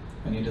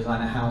 When you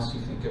design a house,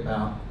 you think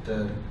about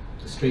the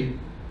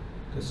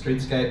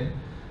streetscape.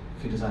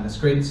 If you design a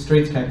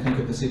streetscape, think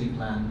of the city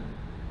plan.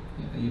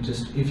 You know,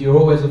 if you're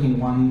always looking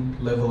one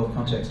level of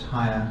context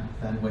higher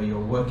than where you're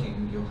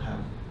working, you'll have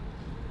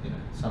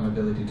some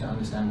ability to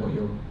understand what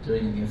you're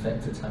doing and the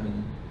effects it's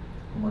having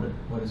and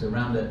what is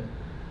around it.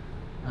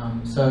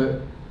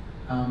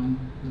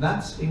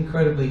 That's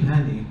incredibly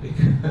handy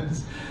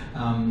because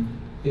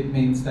it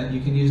means that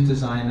you can use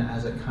design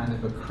as a kind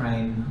of a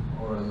crane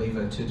or a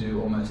lever to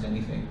do almost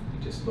anything.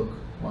 You just look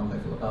one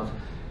level above.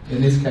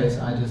 In this case,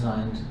 I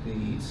designed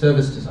the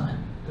service design,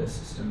 the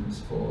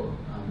systems for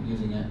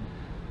using it,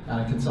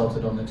 and I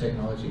consulted on the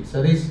technology.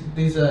 So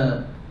these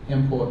are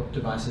import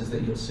devices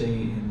that you'll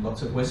see in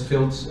lots of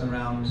Westfields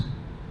around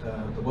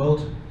the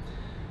world.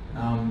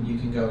 You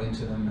can go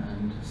into them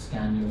and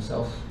scan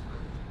yourself.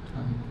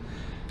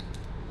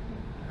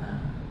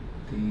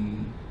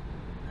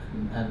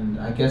 And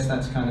I guess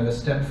that's kind of a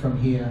step from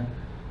here,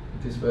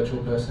 this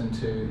virtual person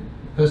to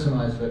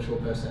personalized virtual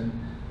person.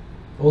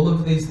 All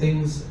of these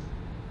things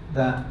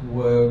that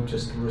were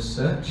just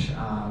research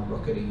are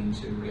rocketing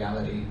into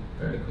reality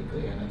very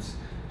quickly, and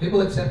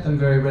people accept them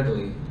very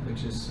readily,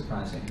 which is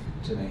surprising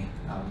to me.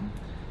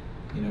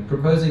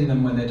 Proposing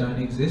them when they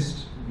don't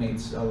exist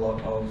means a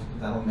lot of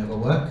that'll never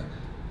work,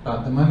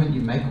 but the moment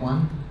you make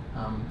one,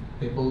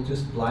 people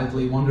just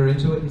blithely wander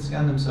into it and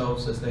scan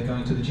themselves as they're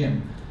going to the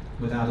gym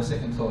without a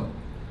second thought.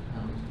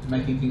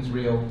 Making things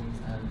real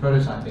and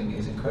prototyping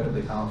is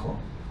incredibly powerful.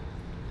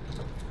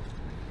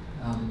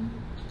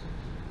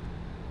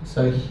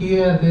 So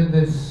here,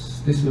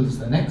 this was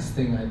the next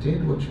thing I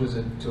did, which was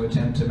to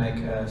attempt to make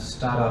a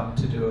startup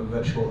to do a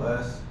virtual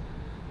Earth.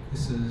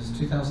 This is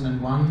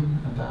 2001,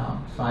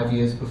 about 5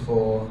 years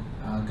before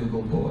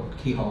Google bought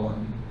Keyhole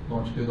and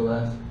launched Google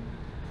Earth.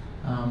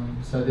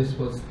 So this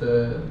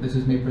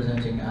is me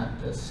presenting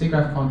at the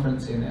SIGGRAPH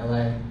conference in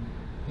LA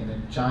in a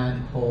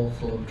giant hall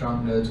full of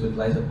drunk nerds with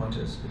laser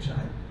pointers, which I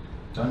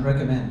don't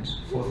recommend.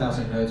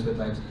 4,000 nerds with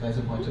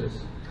laser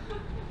pointers.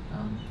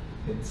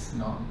 It's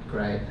not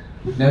great.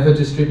 Never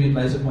distribute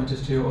laser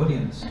pointers to your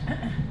audience.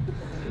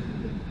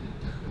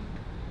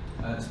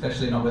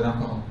 Especially not with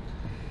alcohol.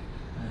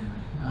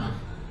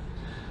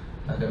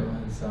 But it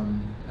was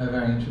a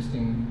very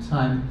interesting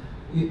time.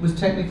 It was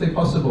technically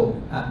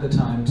possible at the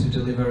time to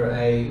deliver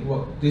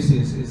what this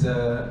is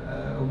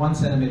a 1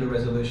 centimeter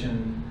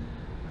resolution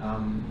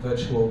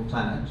virtual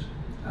planet.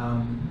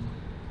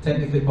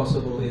 Technically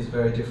possible is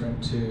very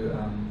different to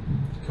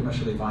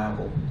commercially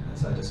viable,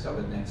 as I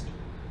discovered next.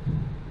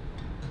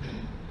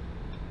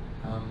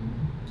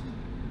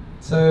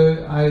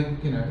 So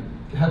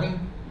having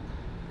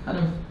kind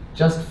of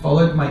just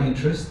followed my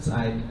interests,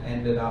 I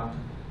ended up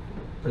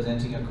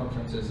presenting at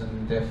conferences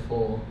and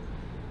therefore,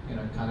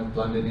 kind of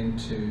blundered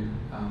into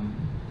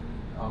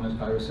honours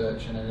by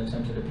research and an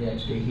attempt at a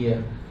PhD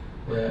here,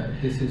 where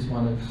this is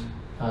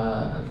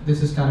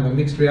this is kind of a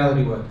mixed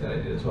reality work that I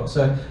did as well.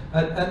 So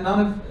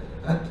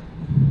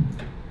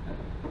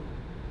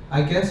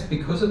I guess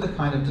because of the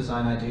kind of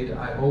design I did,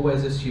 I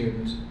always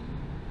assumed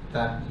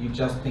that you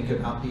just think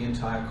about the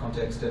entire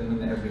context and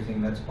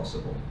everything that's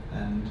possible.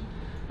 And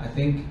I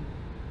think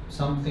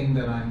something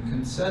that I'm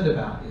concerned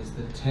about is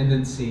the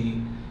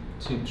tendency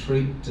to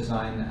treat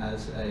design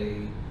as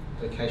a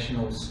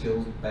vocational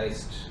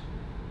skill-based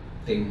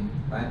thing,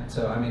 right?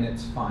 So I mean,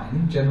 it's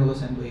fine, General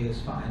Assembly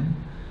is fine,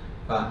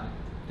 but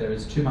there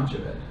is too much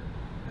of it.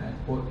 Right?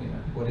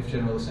 What if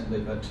General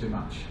Assembly got too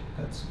much?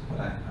 That's what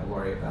I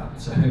worry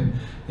about. So,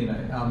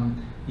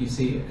 you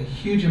see a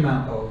huge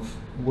amount of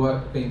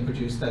work being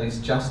produced that is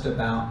just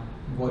about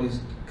what is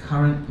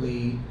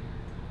currently,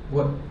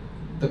 what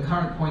the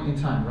current point in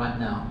time right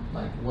now,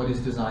 like what is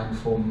designed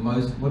for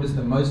what is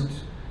the most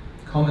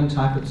common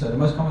type of, so the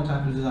most common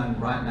type of design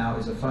right now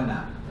is a phone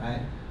app,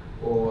 right?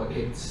 Or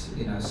it's,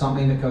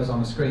 something that goes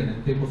on a screen,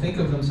 and people think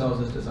of themselves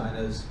as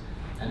designers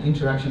and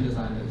interaction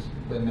designers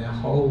when their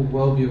whole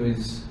worldview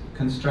is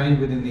constrained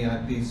within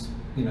these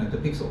the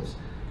pixels.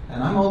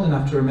 And I'm old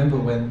enough to remember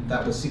when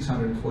that was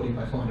 640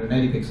 by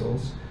 480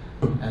 pixels,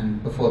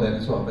 and before then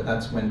as well, but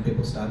that's when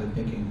people started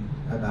thinking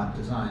about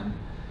design.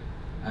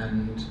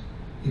 And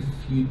if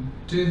you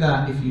do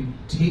that, if you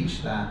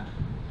teach that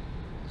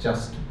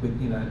just with,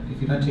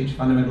 if you don't teach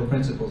fundamental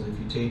principles, if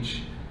you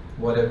teach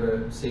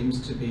whatever seems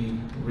to be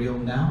real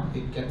now,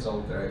 it gets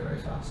old very, very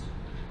fast.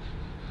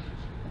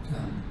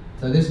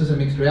 So this is a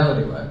mixed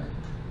reality work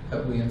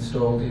that we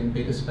installed in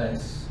bigger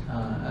space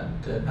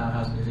at the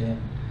Bauhaus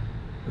Museum.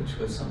 which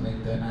was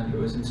something that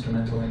Andrew was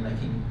instrumental in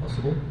making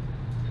possible.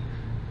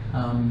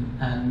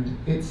 And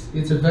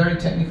it's a very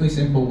technically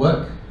simple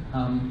work.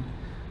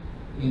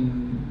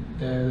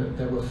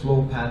 There were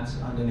floor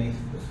pads underneath,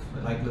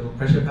 like little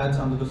pressure pads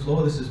under the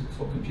floor. This is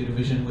before computer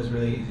vision was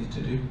really easy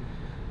to do.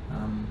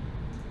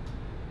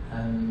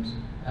 And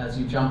as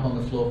you jump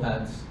on the floor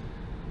pads,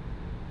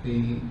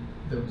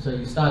 so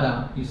you start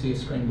out, you see a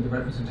screen with a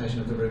representation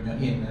of the room you're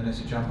in, and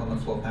as you jump on the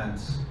floor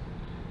pads,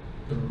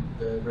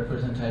 the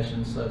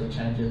representation slowly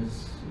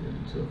changes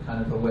to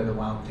kind of where the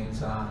wild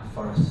things are,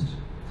 forest.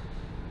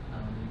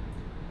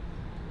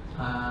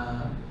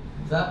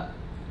 That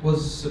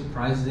was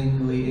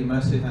surprisingly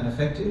immersive and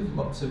effective.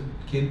 Lots of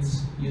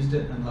kids used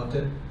it and loved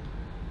it.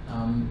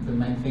 The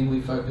main thing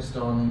we focused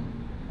on,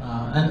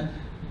 and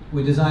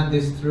we designed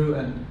this through,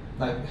 and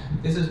like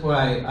this is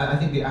why I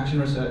think the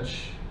action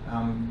research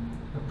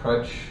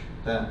approach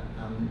that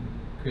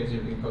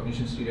Creativity and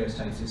Cognition Studios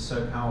takes is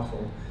so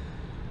powerful.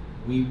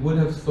 We would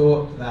have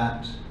thought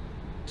that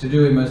to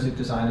do immersive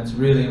design, it's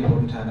really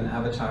important to have an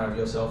avatar of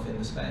yourself in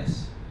the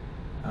space.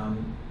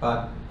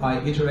 But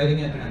by iterating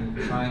it and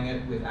trying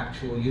it with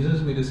actual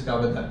users, we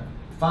discovered that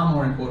far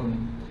more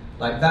important,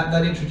 like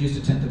that introduced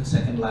a 1/10 of a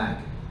second lag,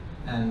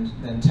 and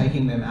then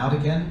taking them out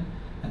again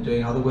and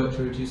doing other work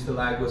to reduce the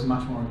lag was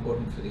much more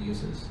important for the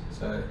users.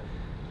 So,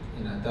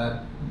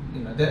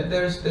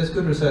 there's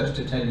good research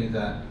to tell you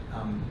that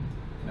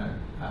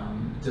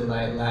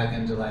lag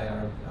and delay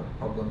are a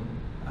problem.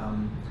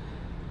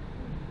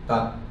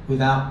 But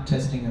without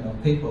testing it on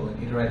people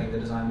and iterating the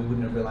design, we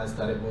wouldn't have realized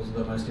that it was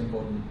the most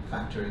important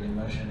factor in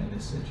immersion in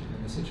this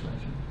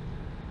situation.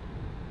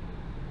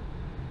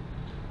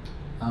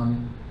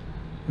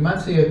 You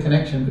might see a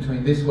connection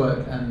between this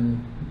work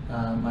and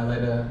my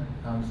later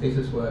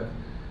thesis work.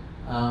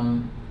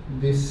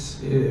 This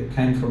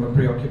came from a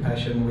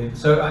preoccupation with,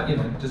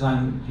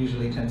 design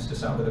usually tends to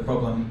start with a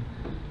problem.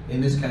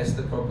 In this case,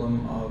 the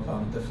problem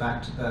of the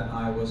fact that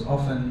I was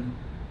often,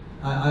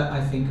 I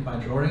think by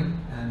drawing,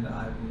 and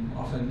I'm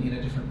often in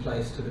a different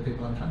place to the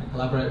people I'm trying to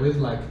collaborate with,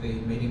 like the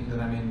meeting that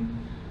I'm in,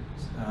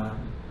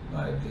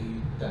 like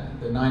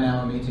the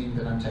 9-hour meeting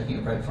that I'm taking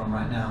a break from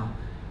right now,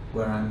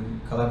 where I'm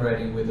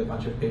collaborating with a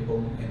bunch of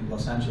people in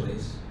Los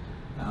Angeles.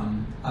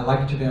 I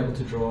like to be able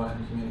to draw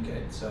and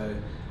communicate, so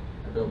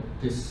I built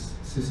this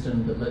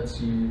system that lets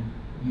you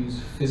use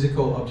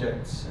physical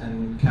objects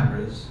and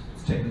cameras.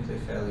 It's technically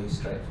fairly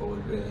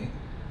straightforward, really,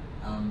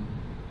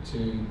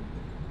 to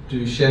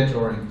do shared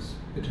drawings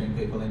between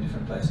people in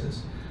different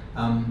places.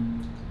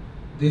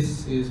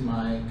 This is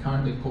my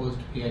currently paused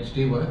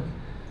PhD work.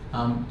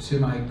 To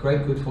my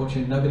great good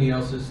fortune, nobody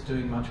else is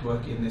doing much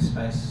work in this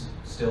space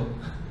still.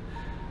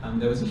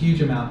 There was a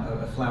huge amount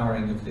of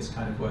flowering of this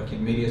kind of work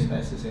in media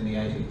spaces in the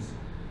 80s,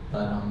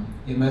 but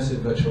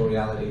immersive virtual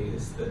reality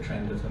is the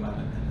trend of the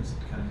moment and has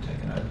kind of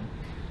taken over.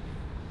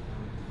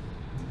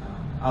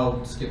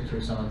 I'll skip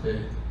through some of the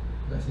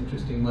less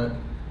interesting work.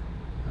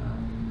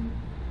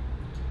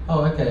 I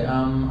ran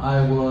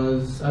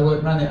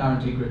the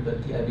R&D group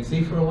at the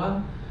ABC for a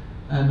while,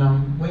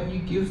 and when you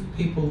give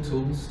people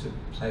tools to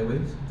play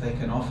with, they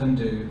can often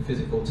do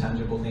physical,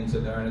 tangible things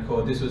of their own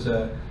accord. This was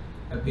a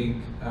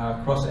big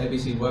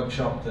cross-ABC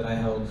workshop that I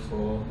held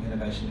for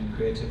innovation and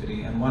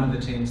creativity, and one of the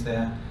teams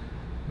there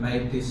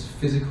made this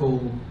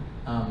physical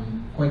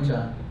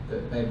pointer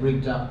that they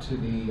rigged up to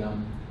the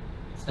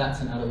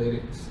stats and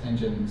analytics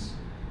engines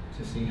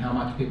to see how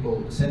much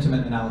people,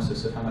 sentiment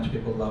analysis of how much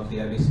people love the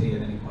ABC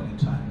at any point in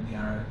time, and the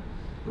arrow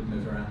would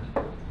move around.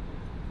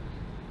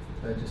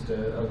 So just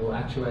a little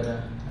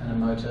actuator and a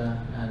motor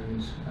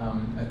and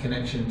a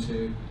connection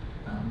to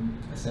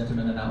a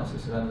sentiment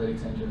analysis of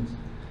analytics engines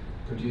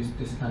produced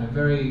this kind of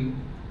very,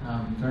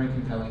 very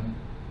compelling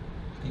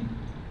thing.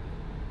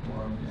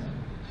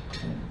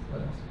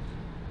 What else?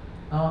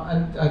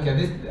 And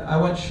okay, I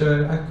won't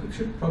show. I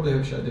should probably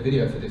have showed the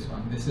video for this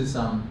one. This is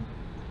in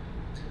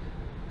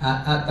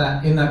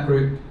that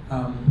group.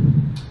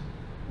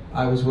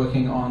 I was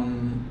working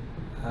on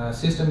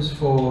systems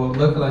for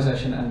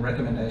localization and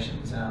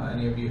recommendations.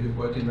 Any of you who've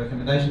worked in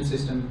recommendation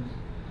systems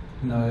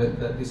know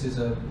that this is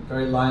a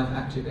very live,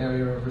 active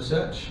area of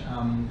research.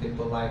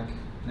 People like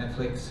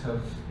Netflix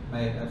have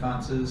made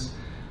advances.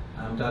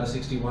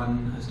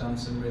 Data61 has done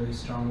some really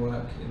strong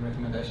work in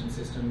recommendation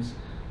systems.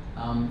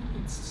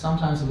 It's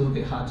sometimes a little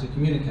bit hard to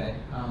communicate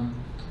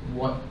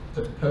what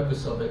the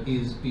purpose of it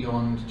is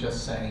beyond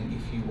just saying,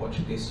 if you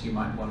watch this, you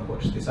might want to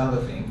watch this other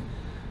thing.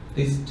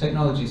 These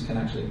technologies can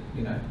actually,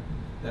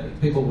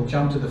 people will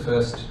jump to the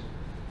first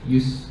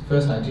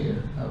idea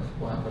of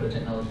what a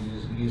technology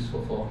is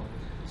useful for.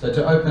 So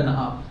to open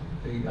up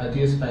the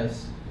idea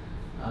space,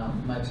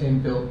 my team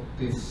built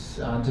this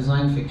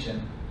design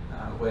fiction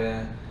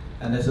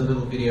and there's a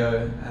little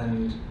video,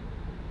 and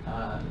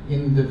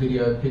in the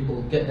video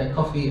people get their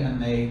coffee, and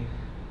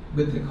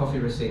with the coffee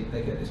receipt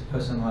they get this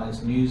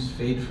personalized news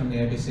feed from the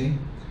ABC.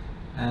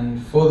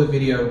 And for the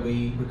video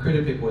we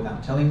recruited people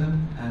without telling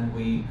them, and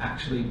we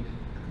actually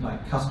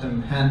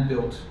custom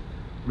hand-built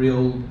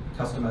real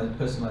customized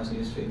personalized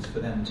news feeds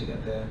for them to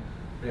get their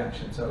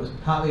reaction. So it was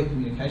partly a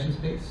communications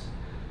piece,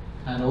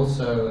 and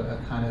also a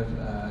kind of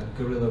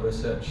guerrilla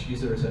research,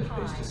 user research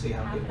piece to see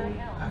how people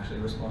actually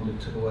responded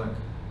to the work.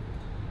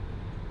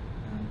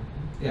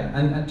 Yeah,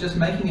 and just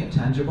making it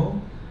tangible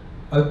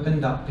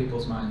opened up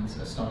people's minds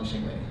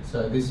astonishingly.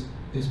 So this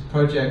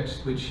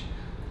project, which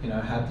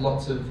had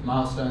lots of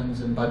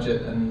milestones and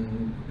budget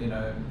and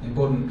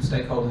important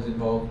stakeholders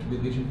involved,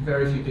 with which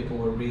very few people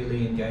were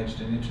really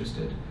engaged and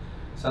interested,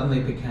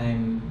 suddenly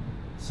became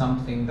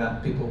something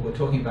that people were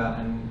talking about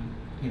and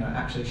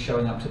actually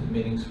showing up to the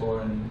meetings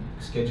for and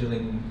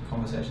scheduling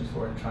conversations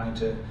for and trying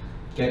to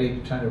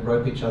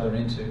rope each other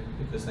into,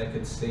 because they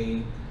could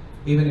see,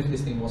 even if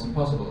this thing wasn't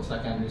possible, it's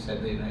like Andrew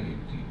said, you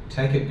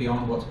take it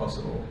beyond what's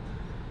possible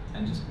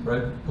and just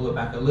pull it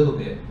back a little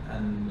bit,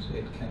 and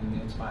it can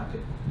inspire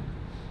people.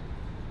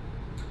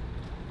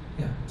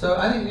 Yeah, so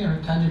I think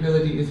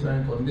tangibility is very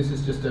important. This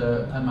is just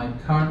my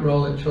current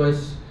role at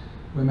Choice.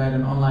 We made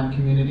an online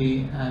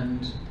community,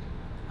 and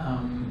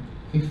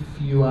if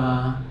you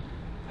are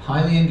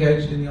highly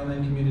engaged in the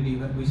online community,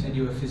 we send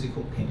you a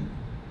physical pin,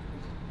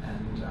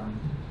 and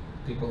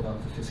people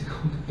love the physical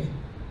pin.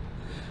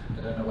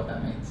 I don't know what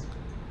that means.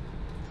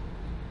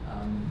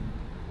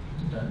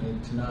 You don't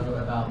need to know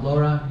about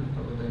Laura, you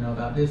probably know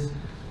about this.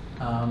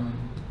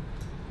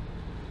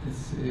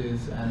 This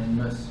is an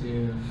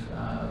immersive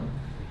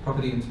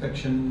property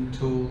inspection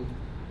tool.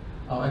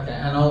 Oh, okay,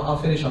 and I'll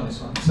finish on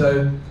this one.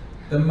 So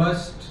the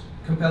most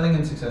compelling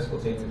and successful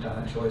thing we've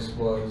done at Choice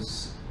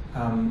was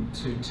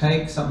to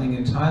take something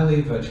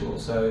entirely virtual.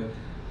 So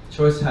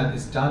Choice had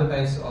this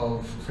database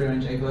of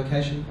free-range egg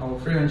location, or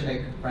free-range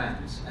egg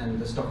brands, and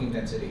the stocking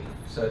density.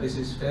 So this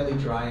is fairly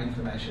dry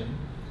information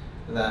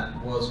that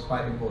was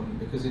quite important,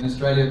 because in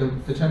Australia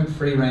the term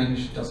free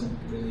range doesn't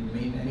really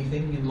mean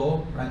anything in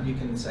law, right? You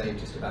can say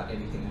just about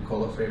anything and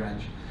call it free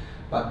range.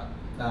 But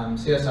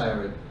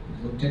CSIRO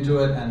looked into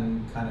it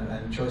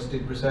and Choice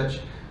did research,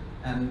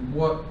 and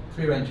what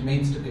free range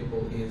means to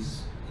people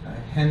is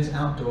hens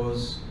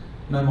outdoors,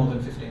 no more than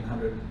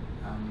 1,500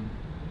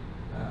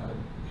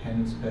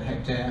 hens per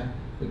hectare,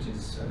 which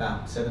is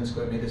about 7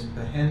 square meters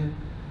per hen,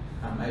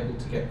 able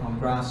to get on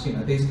grass,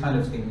 these kind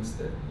of things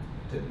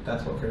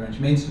that's what free range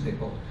means to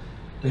people.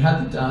 We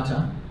had the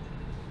data,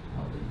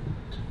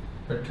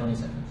 for 20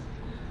 seconds,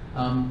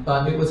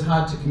 but it was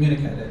hard to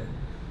communicate it.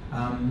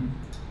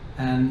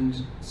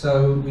 And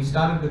so we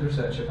started with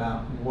research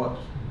about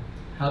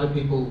how do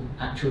people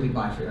actually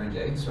buy free range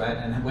eggs, right?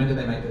 And when do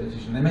they make the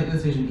decision? They make the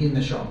decision in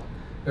the shop.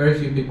 Very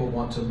few people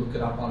want to look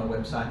it up on a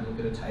website and look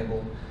at a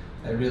table.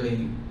 They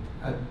really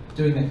are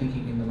doing their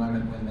thinking in the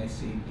moment when they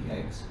see the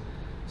eggs.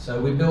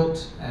 So we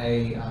built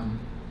an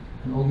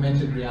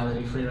augmented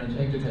reality free-range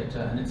egg detector,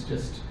 and it's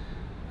just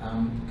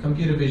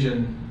computer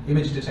vision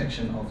image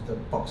detection of the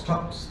box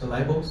tops, the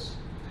labels,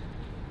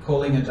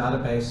 calling a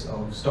database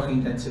of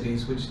stocking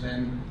densities, which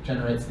then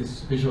generates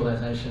this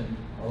visualization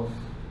of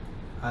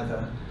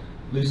either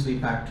loosely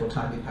packed or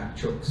tightly packed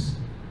chooks.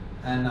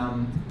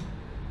 And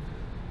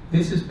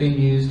this has been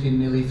used in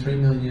nearly 3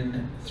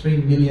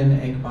 million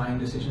egg buying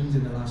decisions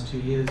in the last 2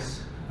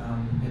 years.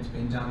 It's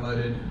been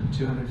downloaded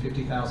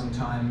 250,000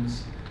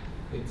 times.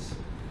 It's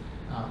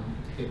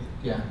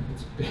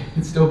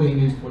still being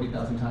used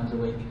 40,000 times a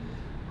week.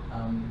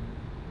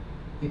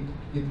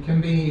 It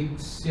can be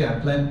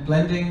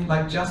blending,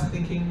 like just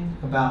thinking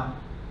about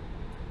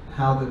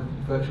how the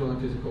virtual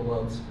and physical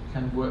worlds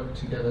can work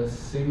together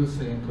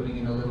seamlessly, and putting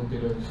in a little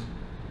bit of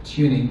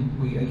tuning.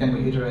 We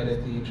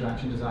iterated the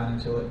interaction design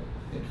until it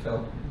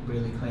felt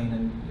really clean,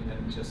 and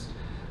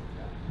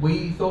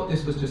we thought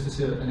this was just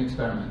an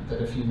experiment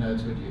that a few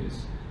nerds would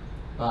use,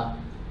 but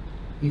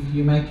if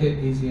you make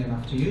it easy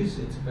enough to use,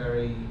 it's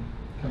very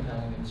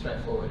compelling and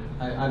straightforward.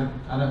 I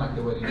don't like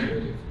the word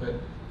intuitive, but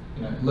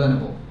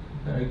learnable,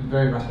 very,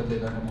 very rapidly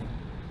learnable.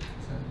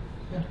 So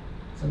yeah,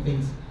 some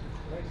things.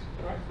 Great.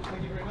 All right.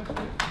 Thank you very much.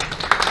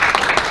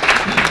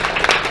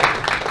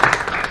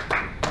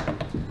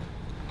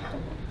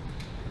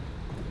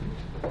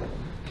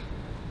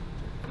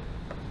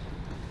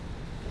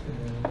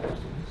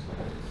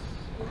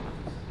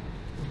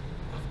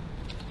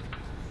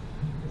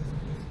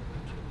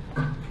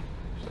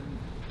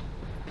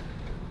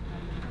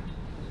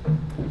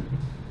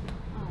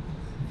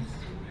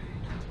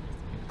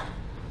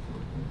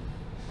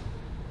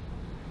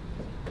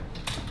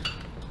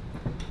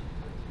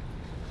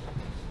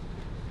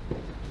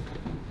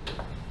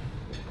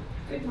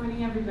 Good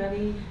morning,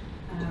 everybody.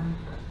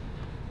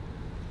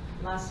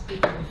 Last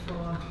speaker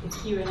before the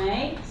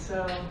Q&A,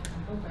 so I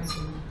hope I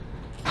can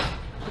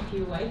keep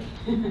you awake.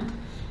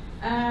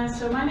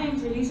 So my name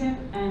is Elise,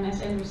 and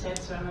as Andrew said,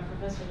 so I'm a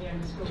professor here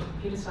in the School of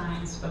Computer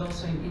Science, but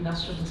also in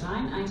Industrial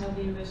Design, Eindhoven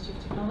University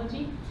of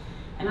Technology.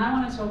 And I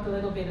want to talk a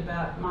little bit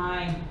about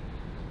my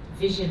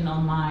vision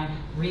on my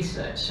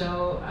research.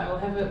 So I will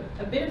have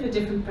a bit of a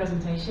different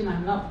presentation.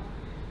 I'm not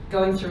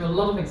going through a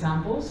lot of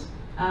examples,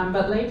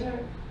 but later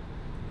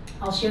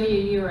I'll show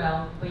you a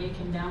URL where you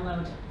can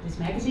download this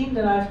magazine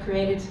that I've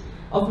created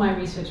of my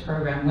research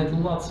program with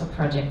lots of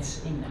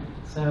projects in them.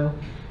 So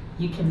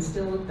you can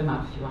still look them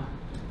up if you want.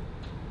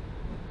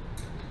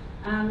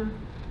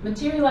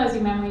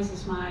 Materializing Memories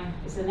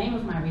is the name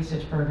of my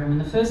research program,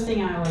 and the first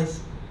thing I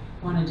always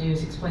want to do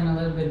is explain a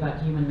little bit about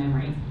human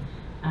memory,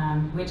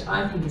 which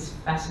I think is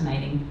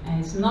fascinating, and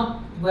it's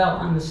not well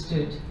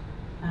understood.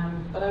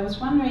 But I was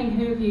wondering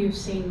who of you have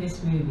seen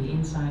this movie,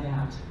 Inside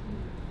Out?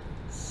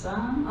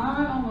 Some,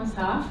 almost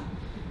half.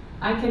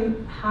 I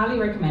can highly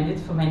recommend it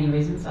for many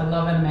reasons. I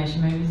love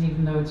animation movies,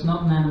 even though it's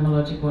not an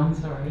animalogic one,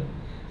 sorry.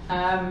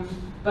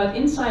 But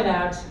Inside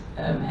Out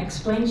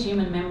explains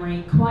human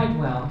memory quite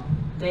well.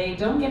 They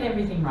don't get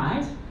everything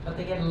right, but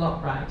they get a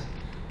lot right.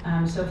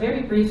 So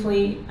very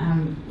briefly,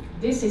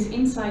 this is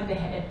inside the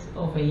head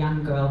of a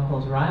young girl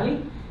called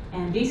Riley,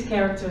 and these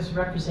characters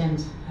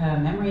represent her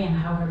memory and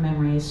how her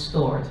memory is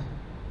stored.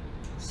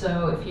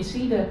 So if you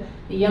see the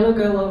yellow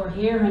girl over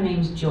here, her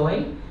name's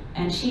Joy,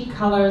 and she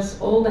colors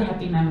all the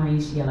happy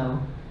memories yellow.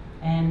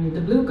 And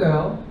the blue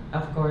girl,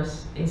 of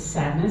course, is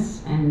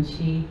sadness, and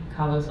she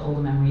colors all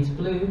the memories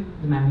blue,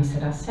 the memories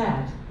that are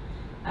sad.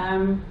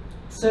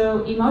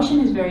 So emotion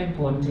is very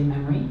important in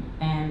memory,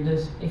 and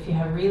if you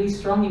have really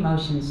strong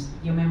emotions,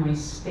 your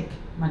memories stick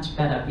much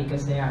better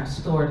because they are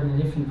stored in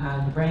a different part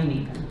of the brain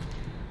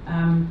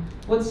even.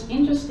 What's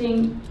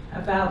interesting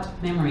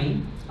about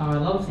memory, or a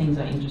lot of things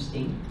are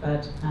interesting,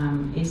 but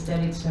is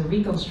that it's a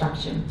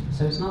reconstruction,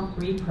 so it's not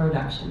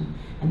reproduction.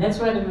 And that's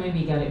where the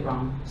movie got it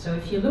wrong. So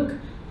if you look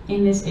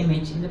in this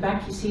image, in the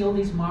back you see all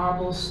these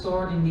marbles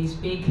stored in these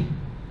big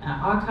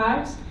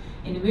archives.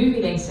 In the movie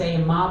they say a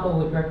marble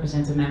would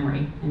represent a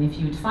memory, and if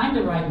you would find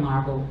the right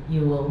marble, you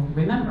will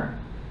remember.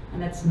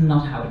 And that's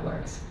not how it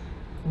works.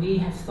 We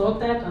have thought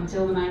that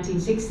until the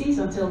 1960s,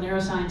 until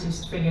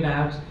neuroscientists figured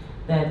out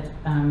that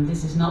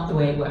this is not the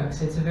way it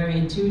works. It's a very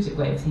intuitive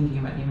way of thinking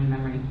about human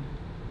memory.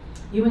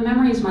 Human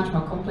memory is much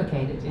more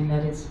complicated in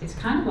that it's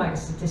kind of like a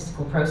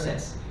statistical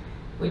process,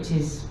 which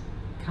is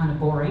kind of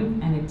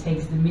boring, and it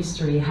takes the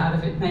mystery out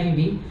of it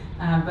maybe,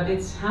 but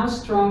it's how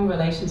strong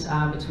relations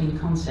are between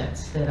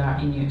concepts that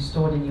are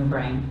stored in your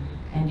brain.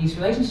 And these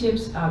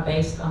relationships are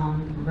based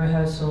on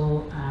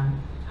rehearsal,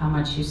 how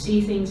much you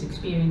see things,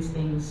 experience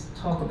things,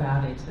 talk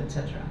about it,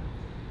 etc.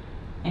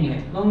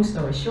 Anyway, long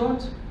story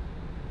short,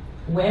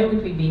 where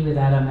would we be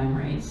without our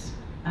memories?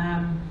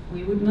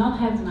 We would not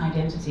have an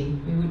identity,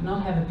 we would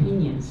not have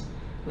opinions,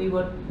 we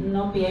would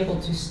not be able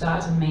to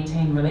start and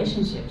maintain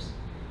relationships.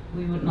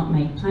 We would not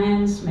make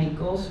plans, make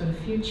goals for the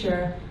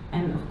future,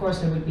 and of course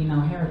there would be no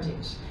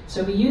heritage.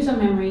 So we use our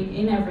memory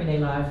in everyday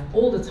life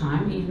all the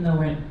time, even though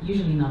we're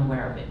usually not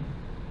aware of it.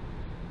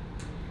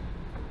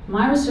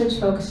 My research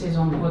focuses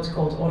on what's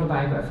called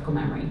autobiographical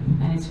memory,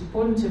 and it's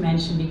important to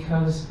mention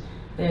because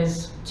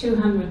there's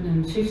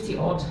 250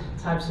 odd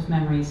types of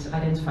memories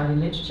identified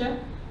in literature,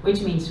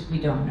 which means we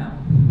don't know,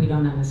 we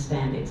don't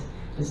understand it.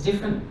 There's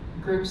different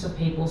groups of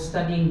people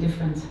studying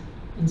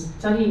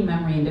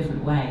memory in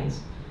different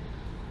ways.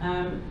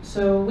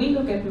 So we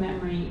look at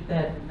memory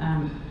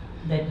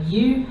that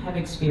you have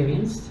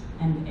experienced,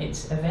 and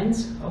it's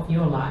events of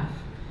your life,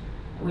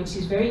 which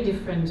is very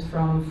different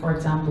from, for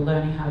example,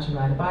 learning how to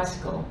ride a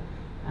bicycle,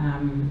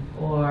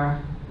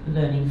 or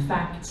learning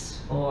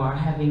facts, or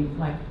having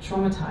like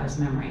traumatized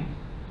memory.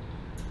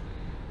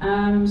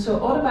 So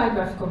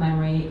autobiographical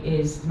memory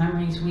is the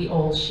memories we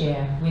all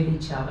share with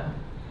each other.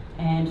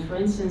 And for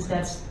instance,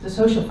 that's the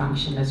social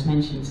function that's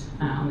mentioned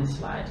on this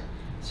slide.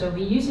 So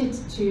we use it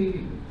to,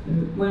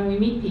 when we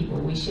meet people,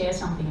 we share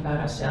something about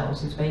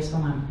ourselves. It's based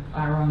on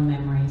our own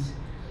memories.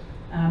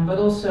 But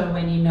also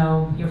when you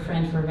know your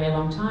friend for a very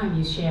long time,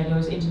 you share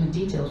those intimate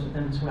details with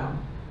them as well.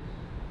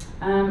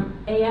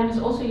 AM is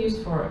also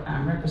used for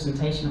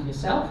representation of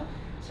yourself.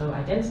 So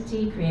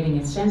identity, creating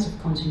a sense of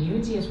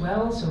continuity as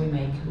well. So we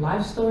make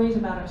life stories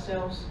about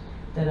ourselves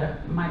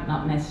that might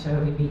not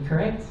necessarily be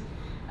correct.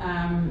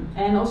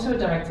 And also a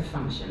directive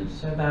function,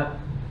 so about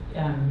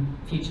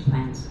future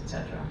plans,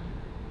 etc.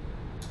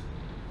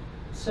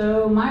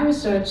 So my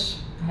research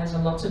has a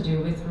lot to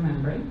do with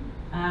remembering,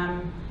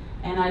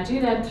 and I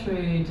do that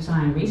through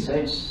design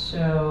research,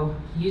 so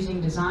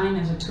using design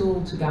as a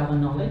tool to gather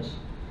knowledge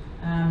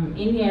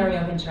in the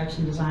area of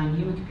interaction design,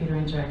 human-computer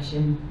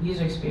interaction,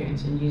 user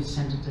experience, and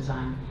user-centered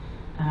design.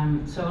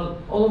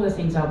 So all of the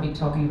things I'll be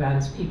talking about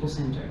is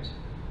people-centered.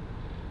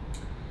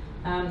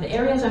 The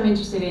areas I'm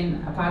interested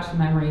in, apart from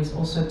memory, is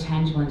also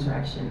tangible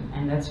interaction,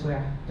 and that's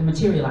where the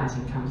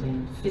materializing comes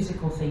in,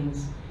 physical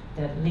things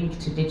that link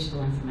to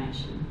digital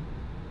information.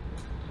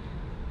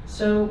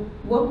 So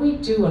what we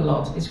do a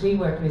lot is we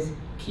work with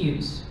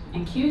cues,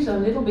 and cues are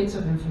little bits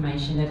of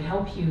information that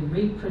help you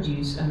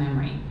reproduce a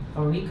memory,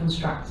 or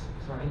reconstruct.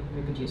 Sorry,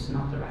 reproduce is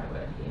not the right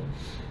word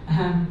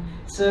here.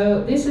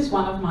 So this is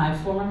one of my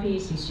former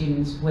PhD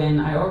students when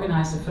I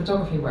organized a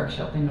photography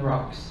workshop in the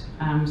Rocks.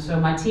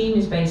 So my team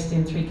is based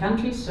in 3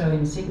 countries, so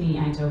in Sydney,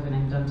 Eindhoven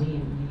and Dundee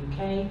in the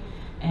UK.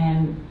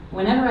 And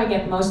whenever I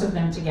get most of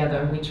them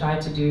together, we try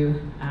to do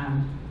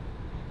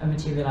a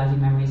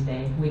Materializing Memories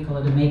Day. We call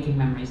it a Making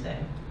Memories Day.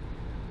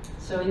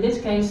 So in this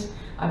case,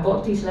 I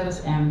bought these letters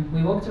M,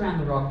 we walked around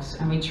the rocks,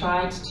 and we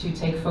tried to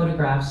take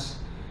photographs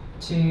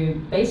to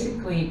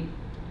basically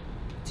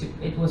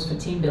it was for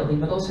team building,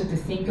 but also to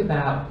think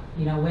about,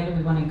 you know, where do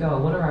we want to go?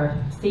 What are our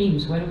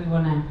themes? Where do we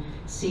want to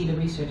see the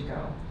research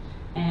go?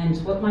 And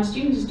what my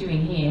student is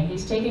doing here,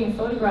 he's taking a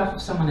photograph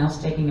of someone else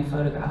taking a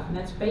photograph, and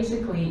that's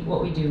basically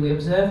what we do. We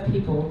observe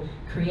people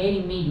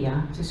creating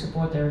media to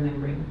support their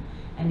remembering.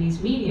 And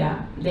these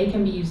media, they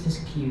can be used as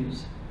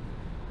cues.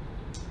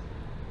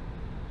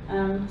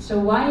 So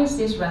why is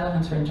this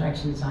relevant for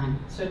interaction design?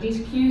 So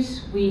these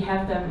cues, we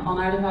have them on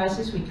our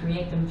devices, we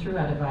create them through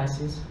our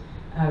devices.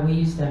 We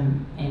use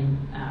them in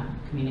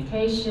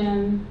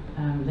communication.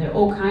 There are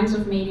all kinds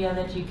of media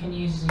that you can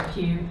use as a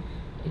cue.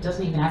 It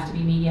doesn't even have to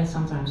be media.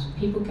 Sometimes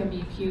people can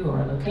be a cue, or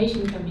a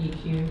location can be a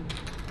cue.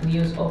 We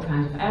use all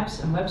kinds of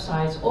apps and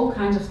websites, all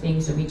kinds of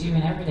things that we do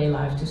in everyday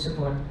life to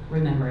support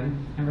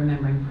remembering and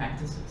remembering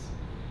practices.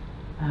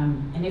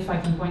 And if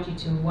I can point you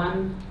to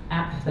one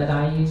app that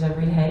I use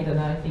every day that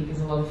I think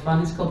is a lot of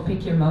fun, it's called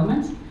Pick Your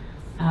Moment.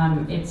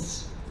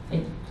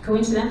 It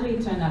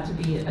coincidentally turned out to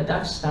be a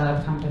Dutch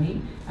startup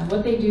company, and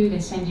what they do, they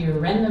send you a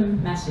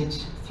random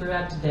message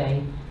throughout the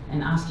day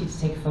and ask you to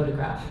take a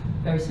photograph.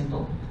 Very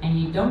simple. And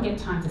you don't get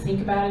time to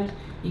think about it,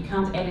 you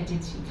can't edit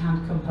it, you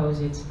can't compose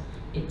it.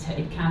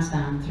 It counts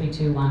down 3,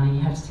 2, 1, and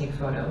you have to take a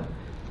photo.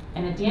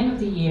 And at the end of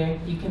the year,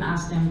 you can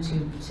ask them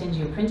to send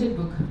you a printed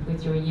book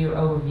with your year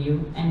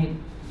overview, and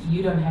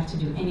you don't have to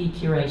do any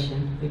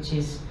curation, which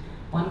is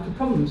one of the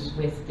problems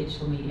with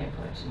digital media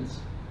collections.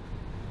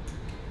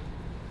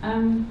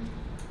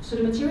 So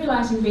the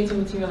materializing bit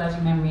and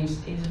materializing memories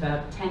is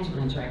about tangible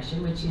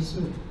interaction, which is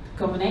a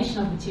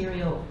combination of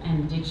material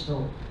and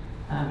digital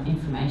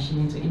information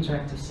into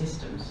interactive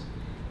systems.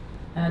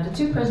 The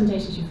two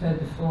presentations you've heard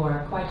before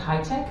are quite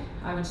high-tech.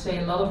 I would say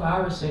a lot of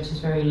our research is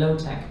very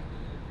low-tech.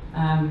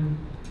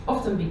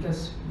 Often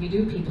because we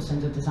do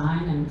people-centered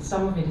design, and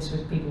some of it is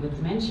with people with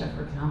dementia,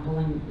 for example,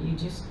 and you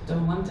just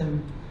don't want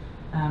them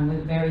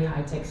with very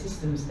high-tech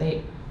systems.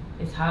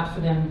 It's hard for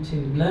them to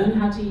learn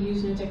how to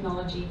use new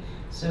technology,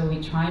 so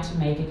we try to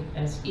make it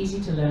as easy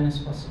to learn as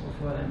possible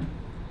for them.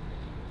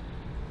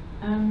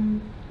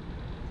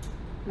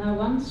 Now,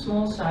 one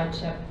small side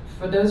chat,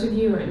 for those of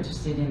you who are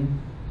interested in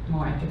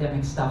more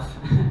academic stuff,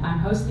 I'm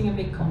hosting a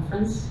big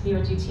conference here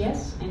at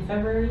UTS in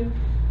February.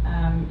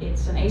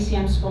 It's an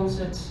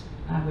ACM-sponsored,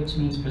 which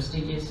means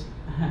prestigious,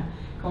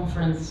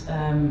 conference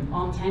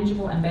on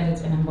tangible,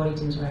 embedded and embodied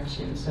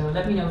interaction. So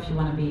let me know if you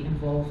want to be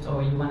involved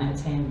or you want to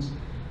attend.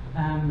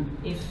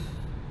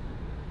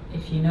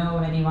 If you know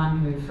of anyone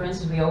who, for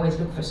instance, we always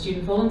look for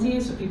student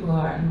volunteers, so people who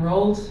are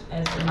enrolled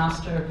as a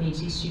master or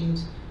PhD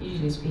student,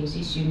 usually as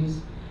PhD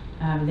students,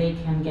 they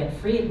can get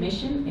free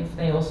admission if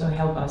they also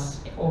help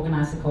us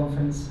organize the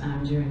conference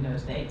during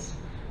those dates.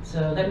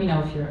 So let me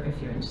know if you're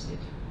interested.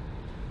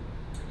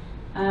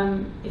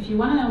 If you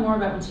want to know more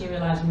about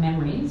materializing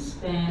memories,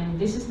 then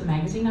this is the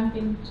magazine I've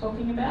been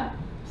talking about.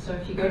 So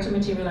if you go to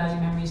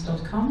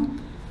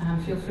materializingmemories.com,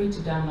 feel free to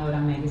download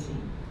our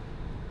magazine.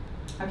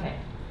 Okay,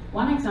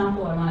 one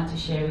example I wanted to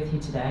share with you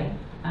today,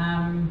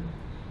 and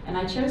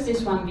I chose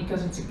this one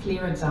because it's a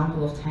clear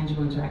example of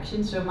tangible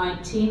interaction. So my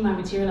team, my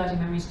Materializing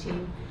Memories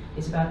team,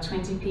 is about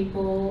 20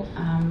 people,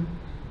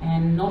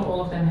 and not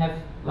all of them have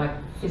like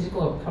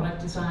physical or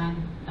product design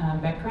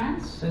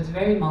backgrounds, so it's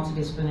very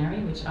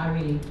multidisciplinary, which I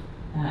really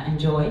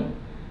enjoy.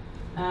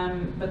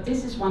 But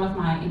this is one of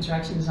my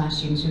interaction design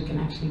students who can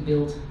actually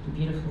build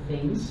beautiful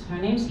things. Her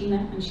name's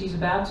Ina, and she's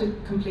about to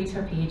complete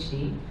her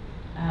PhD.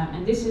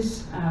 And this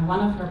is one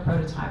of her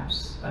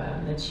prototypes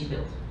that she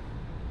built.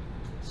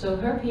 So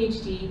her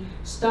PhD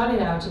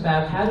started out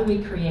about how do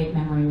we create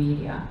memory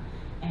media,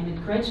 and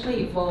it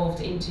gradually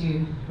evolved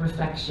into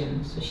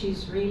reflection. So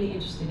she's really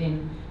interested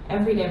in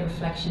everyday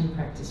reflection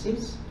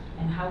practices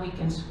and how we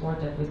can support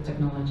that with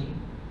technology.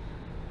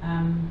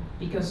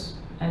 Because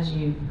as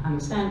you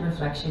understand,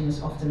 reflection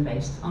is often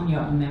based on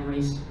your own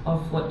memories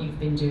of what you've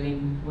been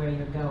doing, where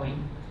you're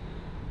going.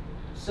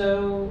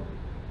 So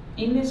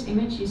in this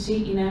image, you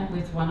see Ina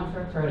with one of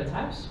her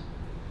prototypes.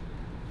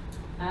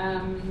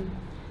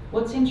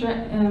 What's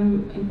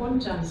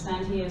important to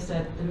understand here is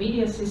that the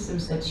media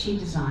systems that she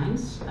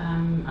designs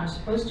are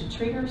supposed to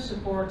trigger,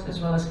 support, as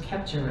well as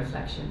capture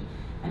reflection.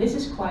 And this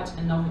is quite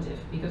innovative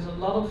because a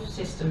lot of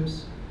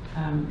systems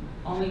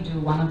only do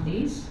one of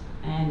these,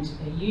 and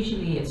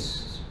usually it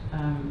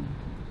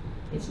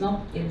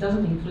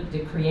doesn't include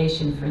the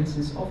creation, for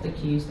instance, of the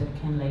cues that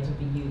can later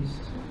be used.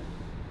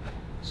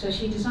 So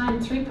she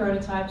designed 3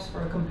 prototypes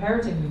for a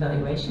comparative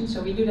evaluation.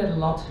 So we do that a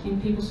lot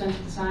in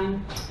people-centered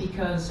design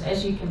because,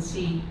 as you can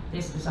see,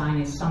 this design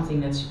is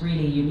something that's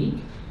really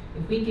unique.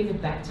 If we give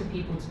it back to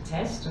people to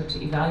test or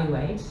to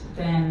evaluate,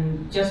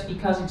 then just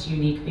because it's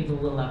unique, people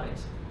will love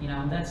it. You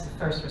know, that's the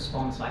first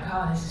response, like,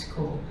 oh, this is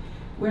cool.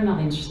 We're not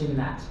interested in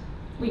that.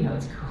 We know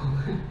it's cool.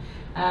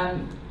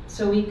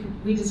 So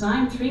we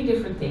designed 3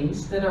 different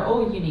things that are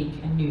all unique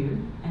and new,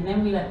 and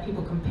then we let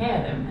people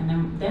compare them,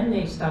 and then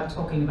they start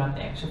talking about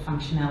the actual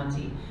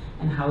functionality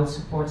and how it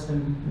supports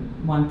them,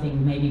 one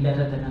thing maybe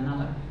better than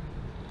another.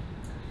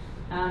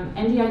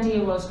 And the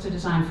idea was to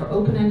design for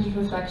open-ended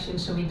reflection,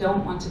 so we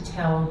don't want to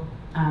tell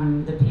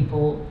the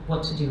people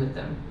what to do with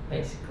them,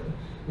 basically.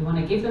 We want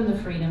to give them the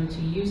freedom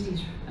to use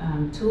these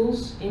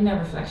tools in their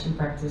reflection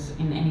practice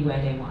in any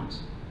way they want.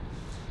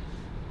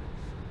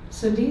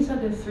 So these are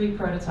the 3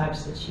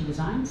 prototypes that she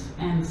designed.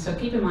 And so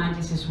keep in mind,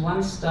 this is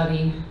one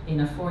study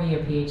in a 4-year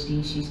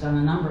PhD. She's done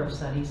a number of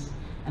studies.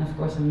 And of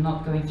course, I'm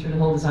not going through the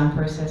whole design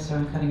process, so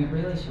I'm cutting it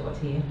really short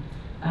here.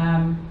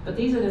 But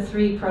these are the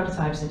 3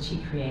 prototypes that she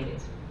created.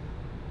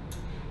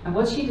 And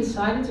what she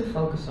decided to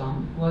focus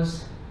on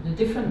was the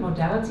different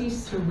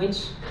modalities through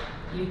which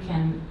you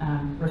can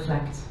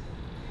reflect.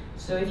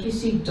 So if you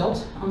see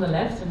DOT on the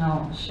left, and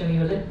I'll show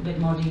you a little bit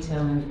more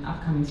detail in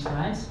upcoming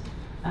slides,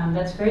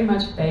 that's very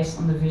much based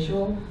on the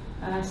visual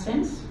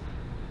sense.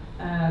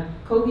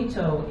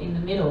 Cogito in the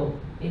middle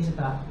is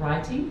about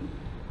writing,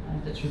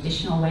 the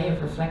traditional way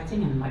of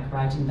reflecting and like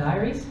writing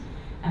diaries.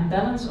 And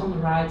balance on the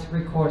right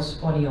records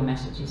audio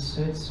messages,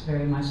 so it's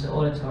very much the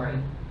auditory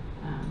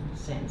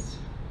sense.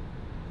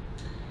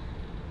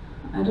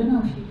 I don't know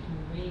if you can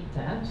read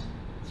that.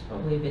 It's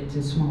probably a bit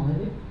too small,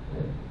 is it?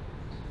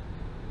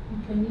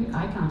 Can you?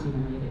 I can't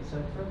even read it,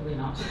 so probably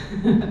not.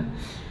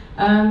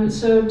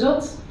 So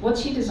Dot, what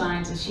she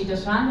designs is she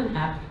designed an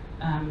app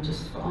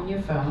just for on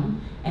your phone,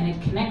 and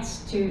it connects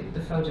to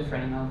the photo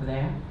frame over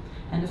there.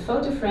 And the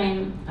photo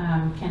frame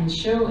can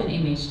show an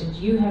image that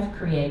you have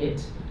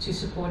created to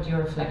support your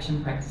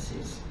reflection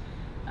practices.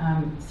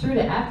 Through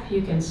the app,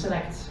 you can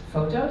select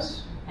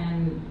photos,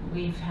 and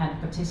we've had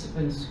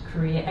participants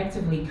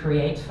actively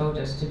create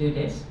photos to do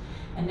this,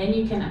 and then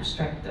you can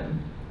abstract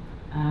them.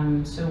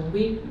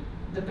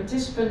 The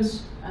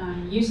participants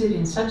use it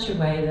in such a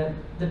way that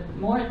the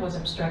more it was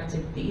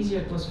abstracted, the easier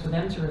it was for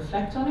them to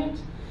reflect on it.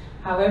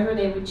 However,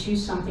 they would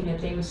choose something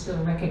that they would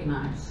still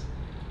recognize.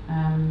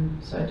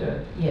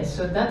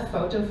 So that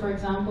photo, for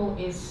example,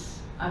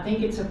 I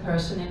think it's a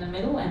person in the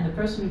middle, and the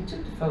person who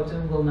took the photo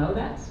will know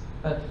that,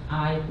 but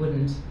I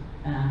wouldn't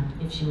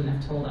if she wouldn't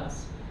have told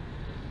us.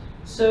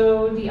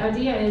 So the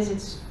idea is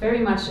it's very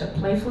much a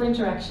playful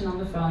interaction on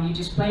the phone. You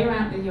just play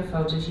around with your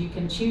photos. You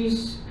can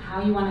choose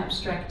how you want to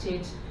abstract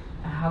it,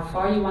 how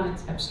far you want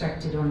it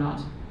abstracted or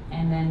not,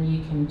 and then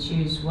you can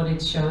choose what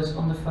it shows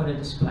on the photo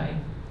display.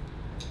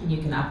 And you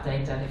can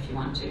update that if you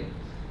want to.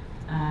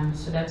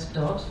 So that's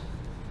Dot.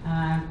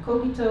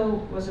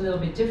 Cogito was a little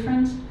bit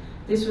different.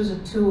 This was a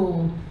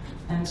tool,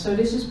 and so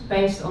this is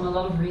based on a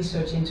lot of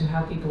research into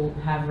how people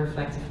have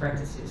reflective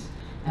practices.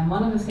 And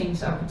one of the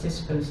things our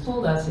participants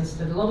told us is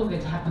that a lot of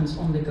it happens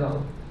on the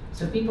go.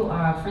 So people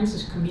are, for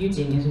instance,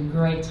 commuting is a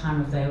great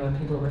time of day where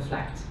people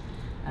reflect.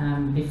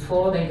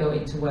 Before they go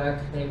into work,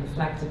 they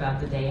reflect about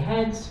the day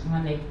ahead.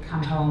 When they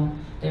come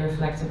home, they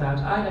reflect about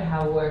either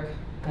how work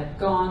had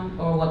gone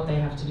or what they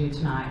have to do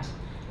tonight,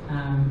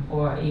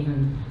 or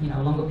even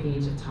longer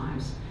periods of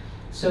times.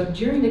 So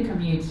during the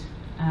commute,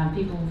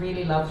 people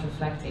really love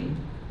reflecting,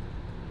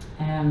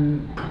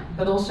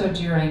 but also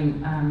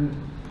during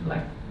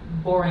like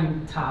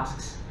boring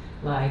tasks,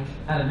 like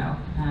I don't know,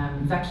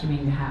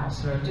 vacuuming the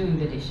house or doing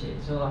the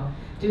dishes or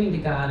doing the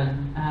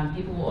garden.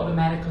 People will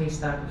automatically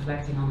start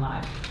reflecting on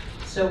life.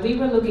 So we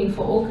were looking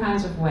for all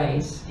kinds of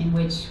ways in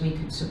which we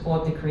could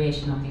support the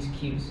creation of these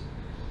cues.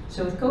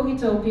 So with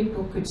Cogito,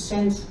 people could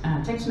send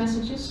text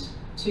messages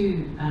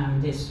to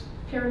this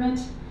pyramid,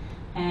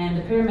 and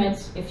the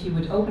pyramid, if you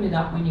would open it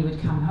up when you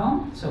would come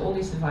home, so all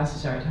these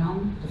devices are at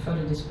home, the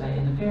photo display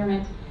and the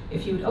pyramid,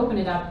 if you would open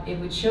it up, it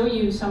would show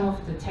you some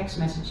of the text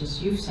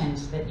messages you've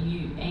sent that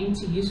you aim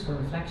to use for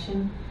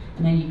reflection,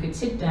 and then you could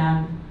sit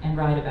down and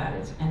write about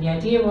it. And the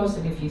idea was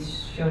that if you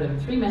show them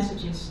 3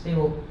 messages, they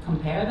will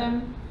compare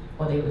them,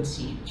 or they would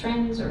see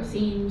trends or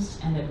themes,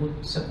 and that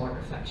would support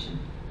reflection.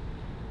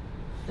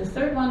 The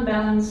third one,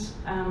 balance,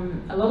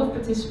 a lot of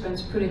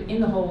participants put it in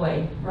the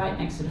hallway, right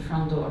next to the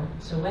front door.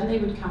 So when they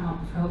would come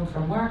home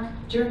from work,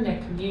 during their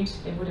commute,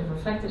 they would have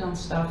reflected on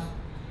stuff,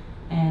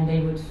 and they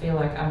would feel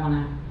like, I want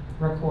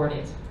to record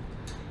it.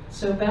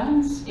 So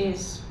balance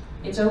it's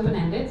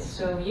open-ended,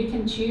 so you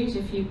can choose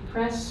if you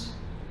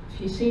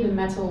see the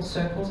metal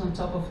circles on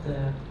top of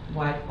the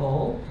white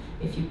ball,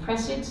 if you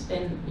press it,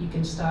 then you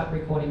can start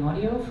recording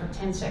audio for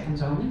 10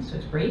 seconds only, so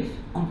it's brief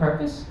on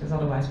purpose, because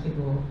otherwise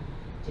people will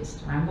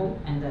just ramble,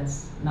 and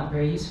that's not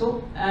very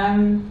useful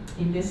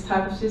in this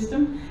type of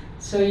system.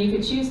 So you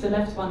could choose the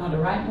left one or the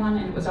right one,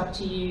 and it was up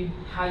to you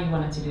how you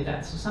wanted to do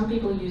that. So some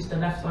people use the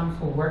left one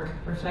for work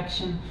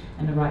reflection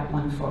and the right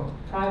one for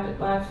private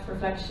life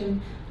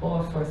reflection,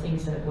 or for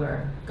things that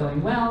were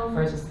going well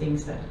versus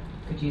things that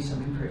could use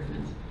some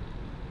improvement.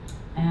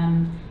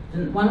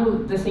 One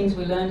of the things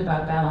we learned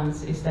about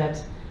balance is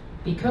that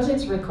because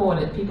it's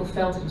recorded, people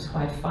felt it was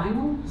quite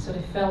final, so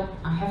they felt,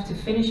 I have to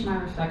finish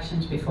my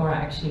reflections before I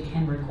actually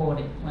can record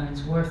it, when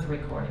it's worth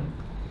recording.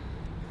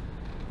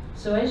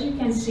 So as you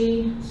can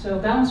see, so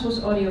balance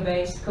was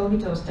audio-based,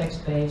 Cogito was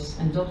text-based,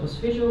 and Dot was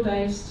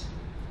visual-based.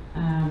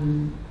 I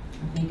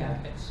think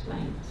I've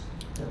explained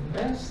the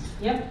rest.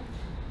 Yep.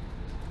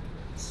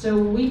 So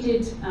we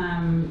did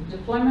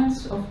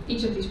deployments of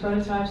each of these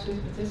prototypes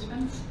with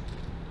participants.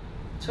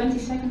 20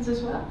 seconds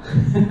as well.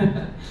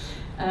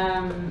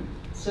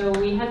 So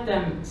we had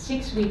them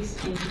 6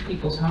 weeks into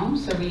people's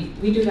homes. So we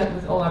do that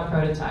with all our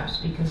prototypes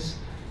because,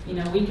 you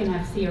know, we can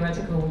have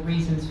theoretical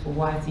reasons for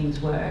why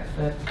things work,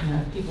 but, you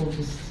know, people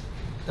just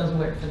doesn't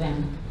work for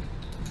them.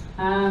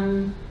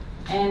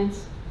 And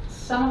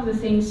some of the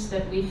things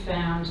that we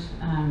found,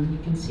 you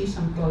can see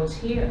some quotes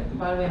here.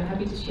 By the way, I'm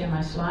happy to share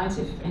my slides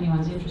if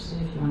anyone's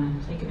interested, if you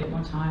want to take a bit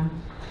more time.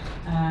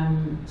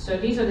 So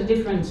these are the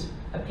different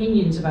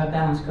opinions about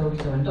balanced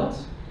cogito and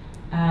dots.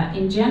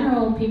 In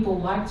general, people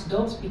liked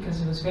dots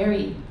because it was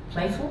very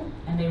playful,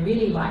 and they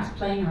really liked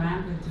playing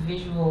around with the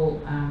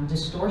visual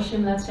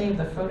distortion, let's say, of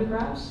the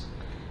photographs.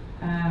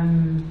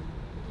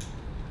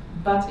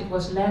 But it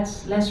was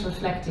less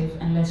reflective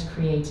and less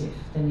creative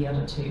than the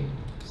other two.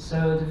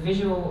 So the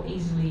visual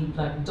easily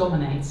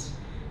dominates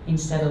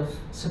instead of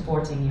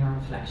supporting your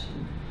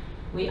reflection.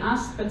 We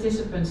asked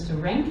participants to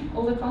rank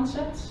all the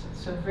concepts.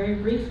 So very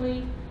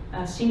briefly,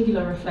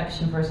 singular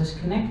reflection versus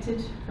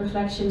connected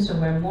reflection, so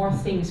where more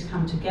things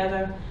come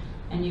together,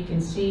 and you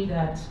can see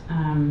that,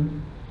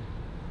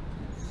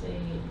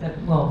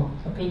 well,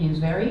 opinions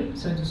vary,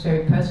 so it was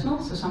very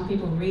personal, so some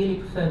people really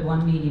preferred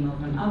one medium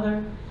over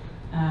another,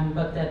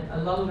 but that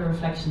a lot of the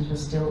reflections were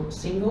still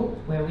single,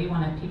 where we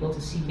wanted people to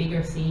see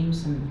bigger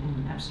themes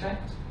and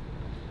abstract.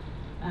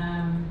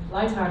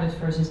 Lighthearted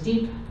versus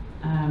deep,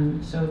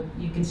 so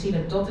you can see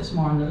that dot is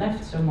more on the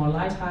left, so more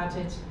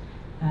lighthearted,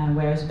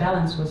 whereas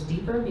balance was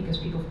deeper because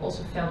people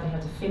also felt they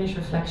had to finish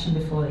reflection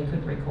before they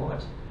could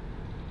record.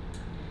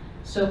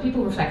 So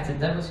people reflected,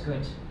 that was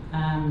good.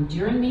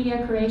 During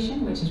media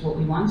creation, which is what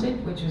we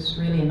wanted, which was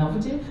really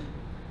innovative,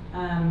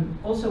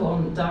 also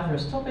on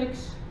diverse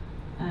topics,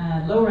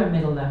 lower and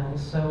middle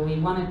levels. So we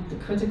wanted the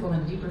critical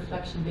and deep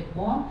reflection a bit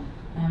more,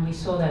 and we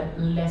saw that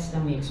less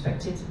than we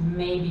expected,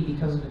 maybe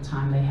because of the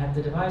time they had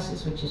the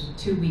devices, which is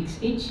 2 weeks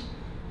each.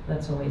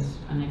 That's always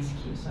an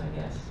excuse, I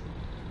guess.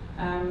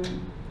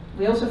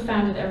 We also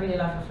found that everyday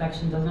life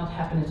reflection does not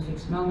happen at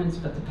fixed moments,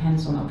 but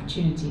depends on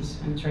opportunities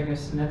and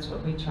triggers, and that's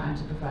what we try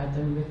to provide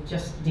them with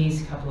just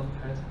these couple of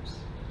prototypes.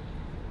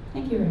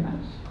 Thank you very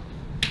much.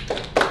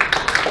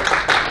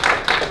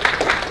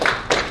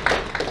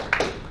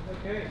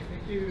 Okay,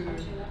 thank you.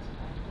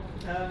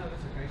 That's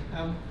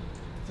okay.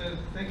 So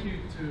thank you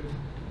to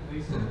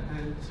Lisa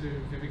and to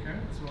Vivica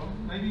as well.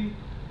 Maybe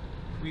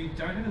we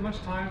don't have as much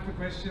time for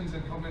questions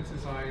and comments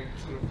as I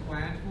sort of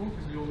planned for,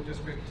 because we all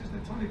just went just a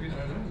tiny bit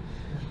over.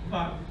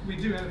 But we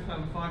do have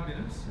 5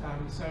 minutes.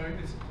 So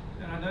it's,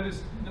 and I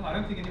noticed, no, I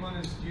don't think anyone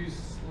has used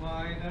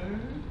Slido.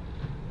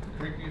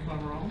 Correct me if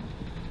I'm wrong.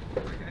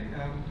 Okay.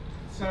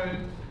 So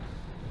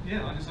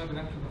yeah, I'll just open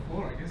up to the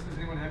floor, I guess. Does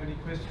anyone have any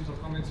questions or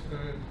comments for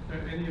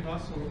any of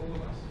us or all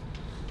of us?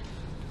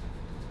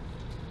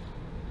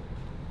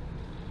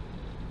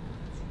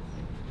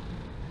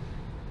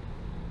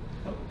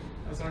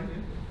 Oh, sorry,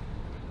 yeah.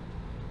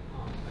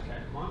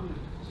 Okay, mine was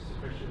just a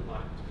question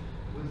like,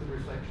 with the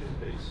reflection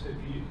piece, did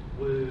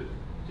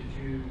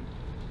you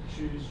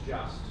choose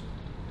just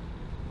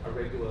a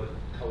regular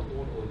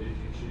cohort, or did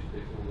you choose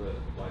people that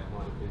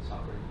might have been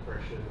suffering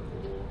depression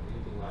or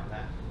anything like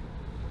that?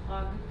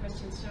 Good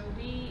question. So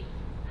we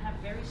have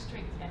very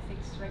strict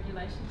ethics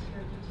regulations here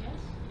at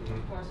UTS,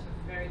 of course for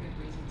very good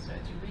reasons. So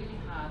it's really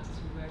hard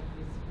to work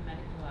with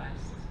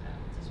medicalized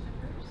participant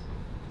groups.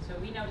 So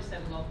we notice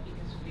that a lot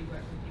because we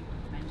work with people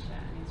with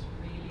dementia, and it's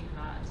really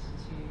hard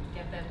to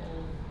get that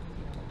all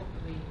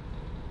properly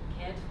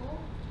cared for.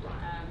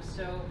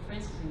 So for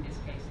instance, in this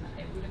case,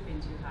 it would have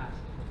been too hard.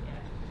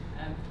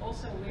 Yeah.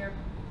 Also, we're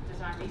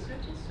design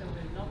researchers, so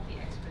we're not the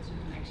experts who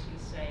can actually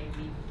say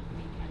we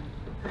can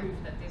prove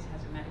that this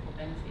has a medical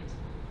benefit.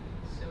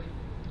 So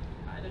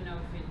I don't know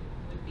if it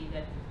would be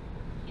that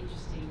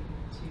interesting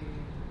to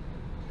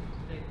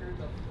the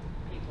group of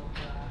people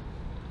who are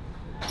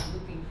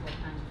looking for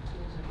kind of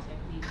tools and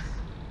techniques,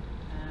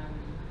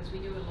 because we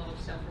do a lot of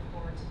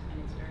self-report, and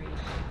it's very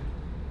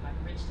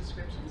rich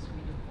descriptions, so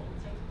we do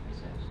qualitative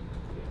research.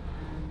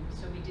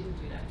 So we didn't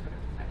do that for the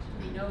reflection.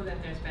 We know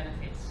that there's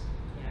benefits.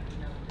 Yeah, we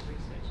know the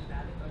research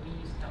about it, but we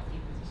used healthy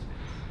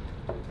participants.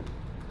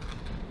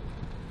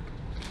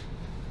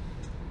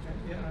 Okay,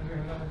 yeah, I'm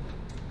doing another.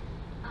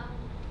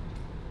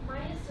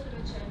 Mine is sort of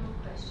a general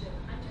question.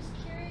 I'm just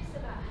curious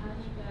about how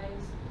you guys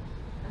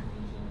are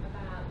thinking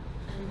about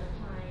and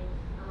applying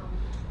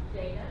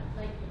data.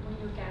 Like when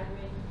you're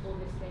gathering all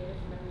this data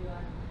from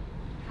everyone,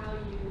 how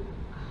you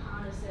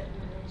harness it,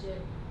 manage it,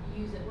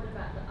 use it. What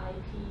about the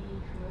IP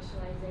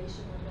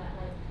commercialization of that?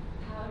 Like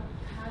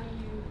how do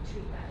you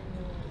treat that in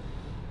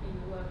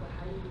your work, or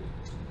how do you?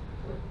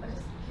 I'm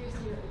just curious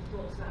to hear your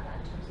thoughts about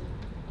that in terms of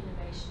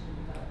innovation and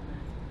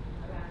development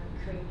around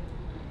creating.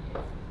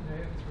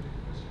 Yeah, that's a really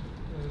good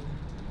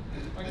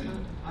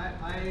question.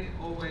 I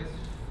always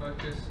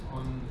focus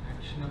on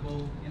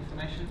actionable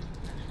information,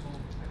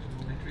 actionable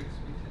metrics,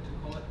 we tend to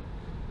call it.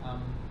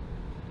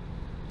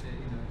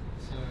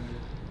 So,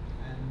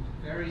 and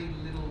very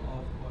little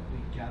of what we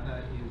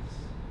gather is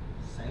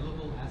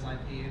saleable as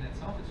IP in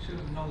itself. It's sort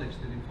of knowledge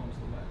that informs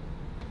the work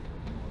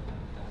more than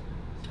that.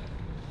 So,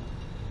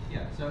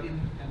 yeah. So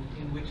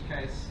in which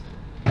case,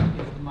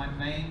 my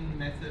main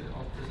method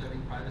of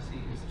preserving privacy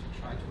is to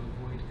try to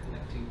avoid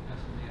collecting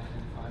personally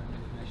identifiable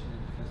information in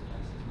the first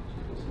place as much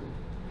as possible.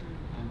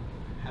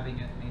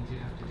 Having it means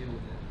you have to deal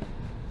with it.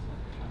 It's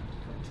like trying to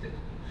collect it.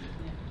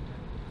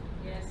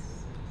 Yeah.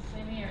 Yes,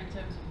 same here in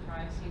terms of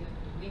privacy.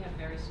 We have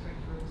very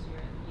strict rules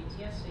here at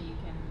UTS, so you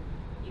can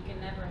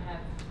never have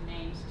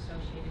names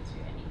associated to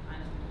any kind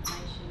of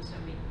information. So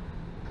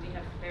we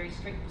have very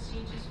strict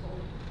procedures for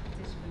all the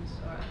participants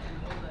and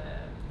all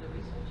the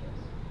researchers.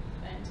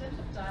 And in terms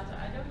of data,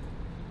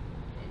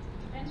 it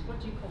depends what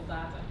you call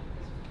data,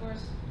 because of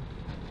course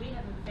we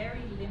have a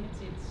very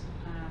limited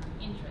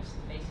interest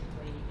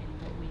basically in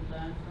what we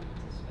learn from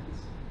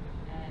participants,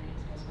 and it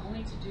has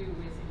only to do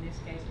with, in this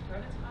case, the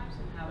prototypes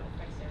and how it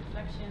affects their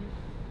reflection.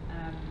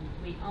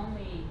 We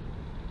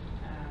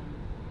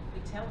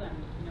tell them,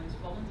 it's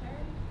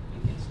voluntary.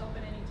 You can stop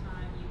at any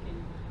time. You can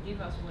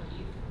give us what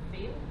you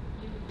feel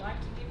you would like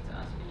to give to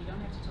us, but you don't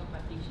have to talk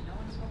about things you don't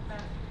want to talk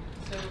about.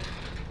 So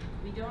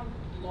we don't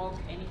log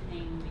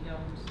anything. We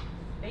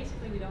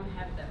don't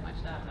have that much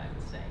data, I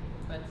would say.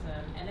 But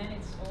and then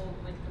it's all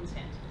with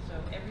consent. So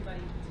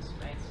everybody who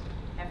participates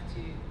have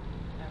to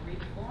read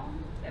the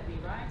form that we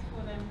write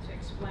for them to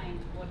explain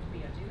what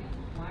we are doing,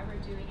 why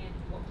we're doing it,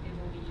 what it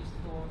will be used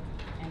for,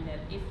 and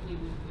that if we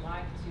would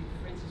like to,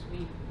 for instance,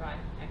 we write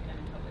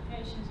academic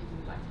publications, if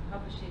we would like to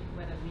publish it,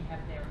 whether we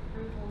have their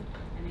approval,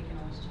 and they can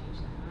always change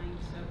their mind.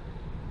 So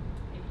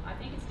I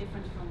think it's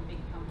different from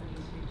big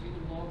companies who do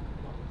log a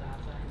lot of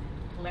data and then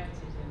collect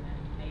it and then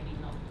maybe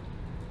not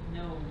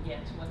know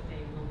yet what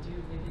they will do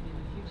with it in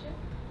the future.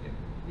 Yeah.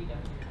 We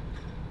don't do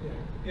that.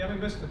 Yeah, I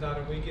mean, most of the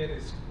data we get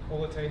is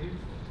qualitative,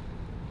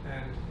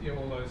 and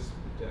all those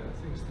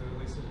things that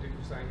Lisa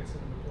was saying get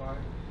sort of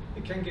applied.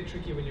 It can get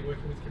tricky when you're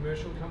working with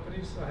commercial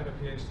companies. I have a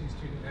PhD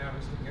student now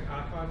who's looking at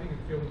archiving and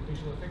film and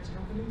visual effects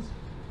companies,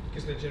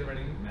 because they're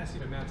generating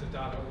massive amounts of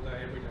data all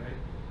day, every day,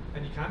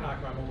 and you can't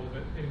archive all of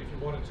it, even if you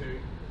wanted to.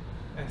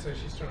 And so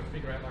she's trying to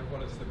figure out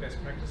what is the best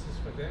practices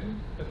for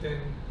them, but then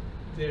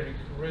they're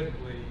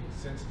incredibly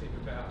sensitive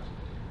about,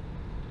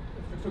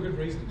 for good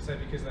reason, say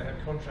because they have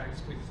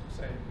contracts with,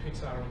 say,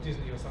 Pixar or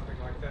Disney or something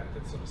like that,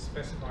 that sort of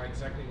specify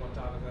exactly what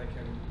data they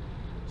can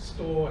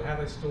store, how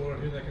they store it,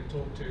 who they can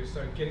talk to.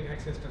 So getting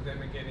access to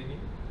them and getting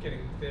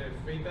their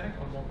feedback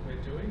on what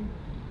we're doing,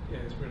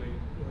 is really,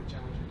 really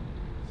challenging.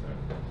 So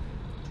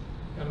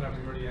I don't know if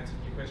we've already answered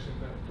your question,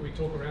 but do we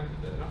talk around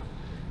it enough?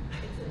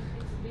 It's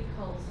a big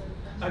hole, so.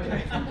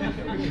 Okay,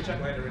 we can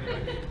chat later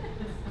anyway.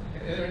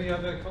 Are there any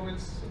other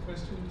comments or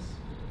questions?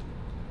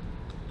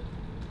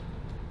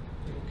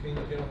 People keen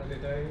to get on with their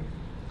day?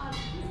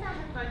 Please now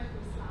have both of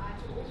the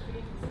slides, or all three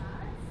of the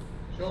slides.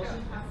 Sure.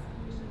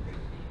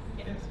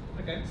 Yeah. Yes.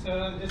 Okay, so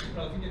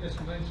I think it just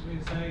remains for me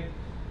to say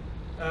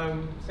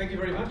thank you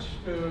very much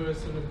for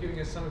sort of giving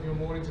us some of your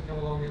morning to come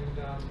along and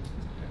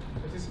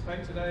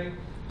participate today.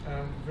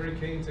 Very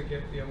keen to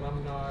get the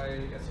alumni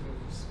sort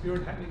of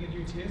spirit happening at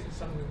UTS. It's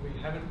something that we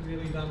haven't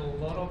really done a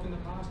lot of in the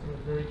past, and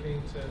we're very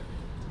keen to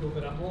build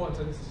it up more. And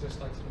so this is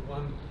just like sort of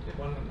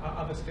one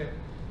other step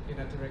in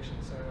that direction.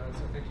 So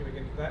thank you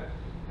again for that,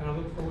 and I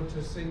look forward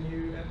to seeing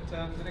you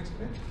at the next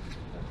event.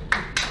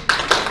 Thank you.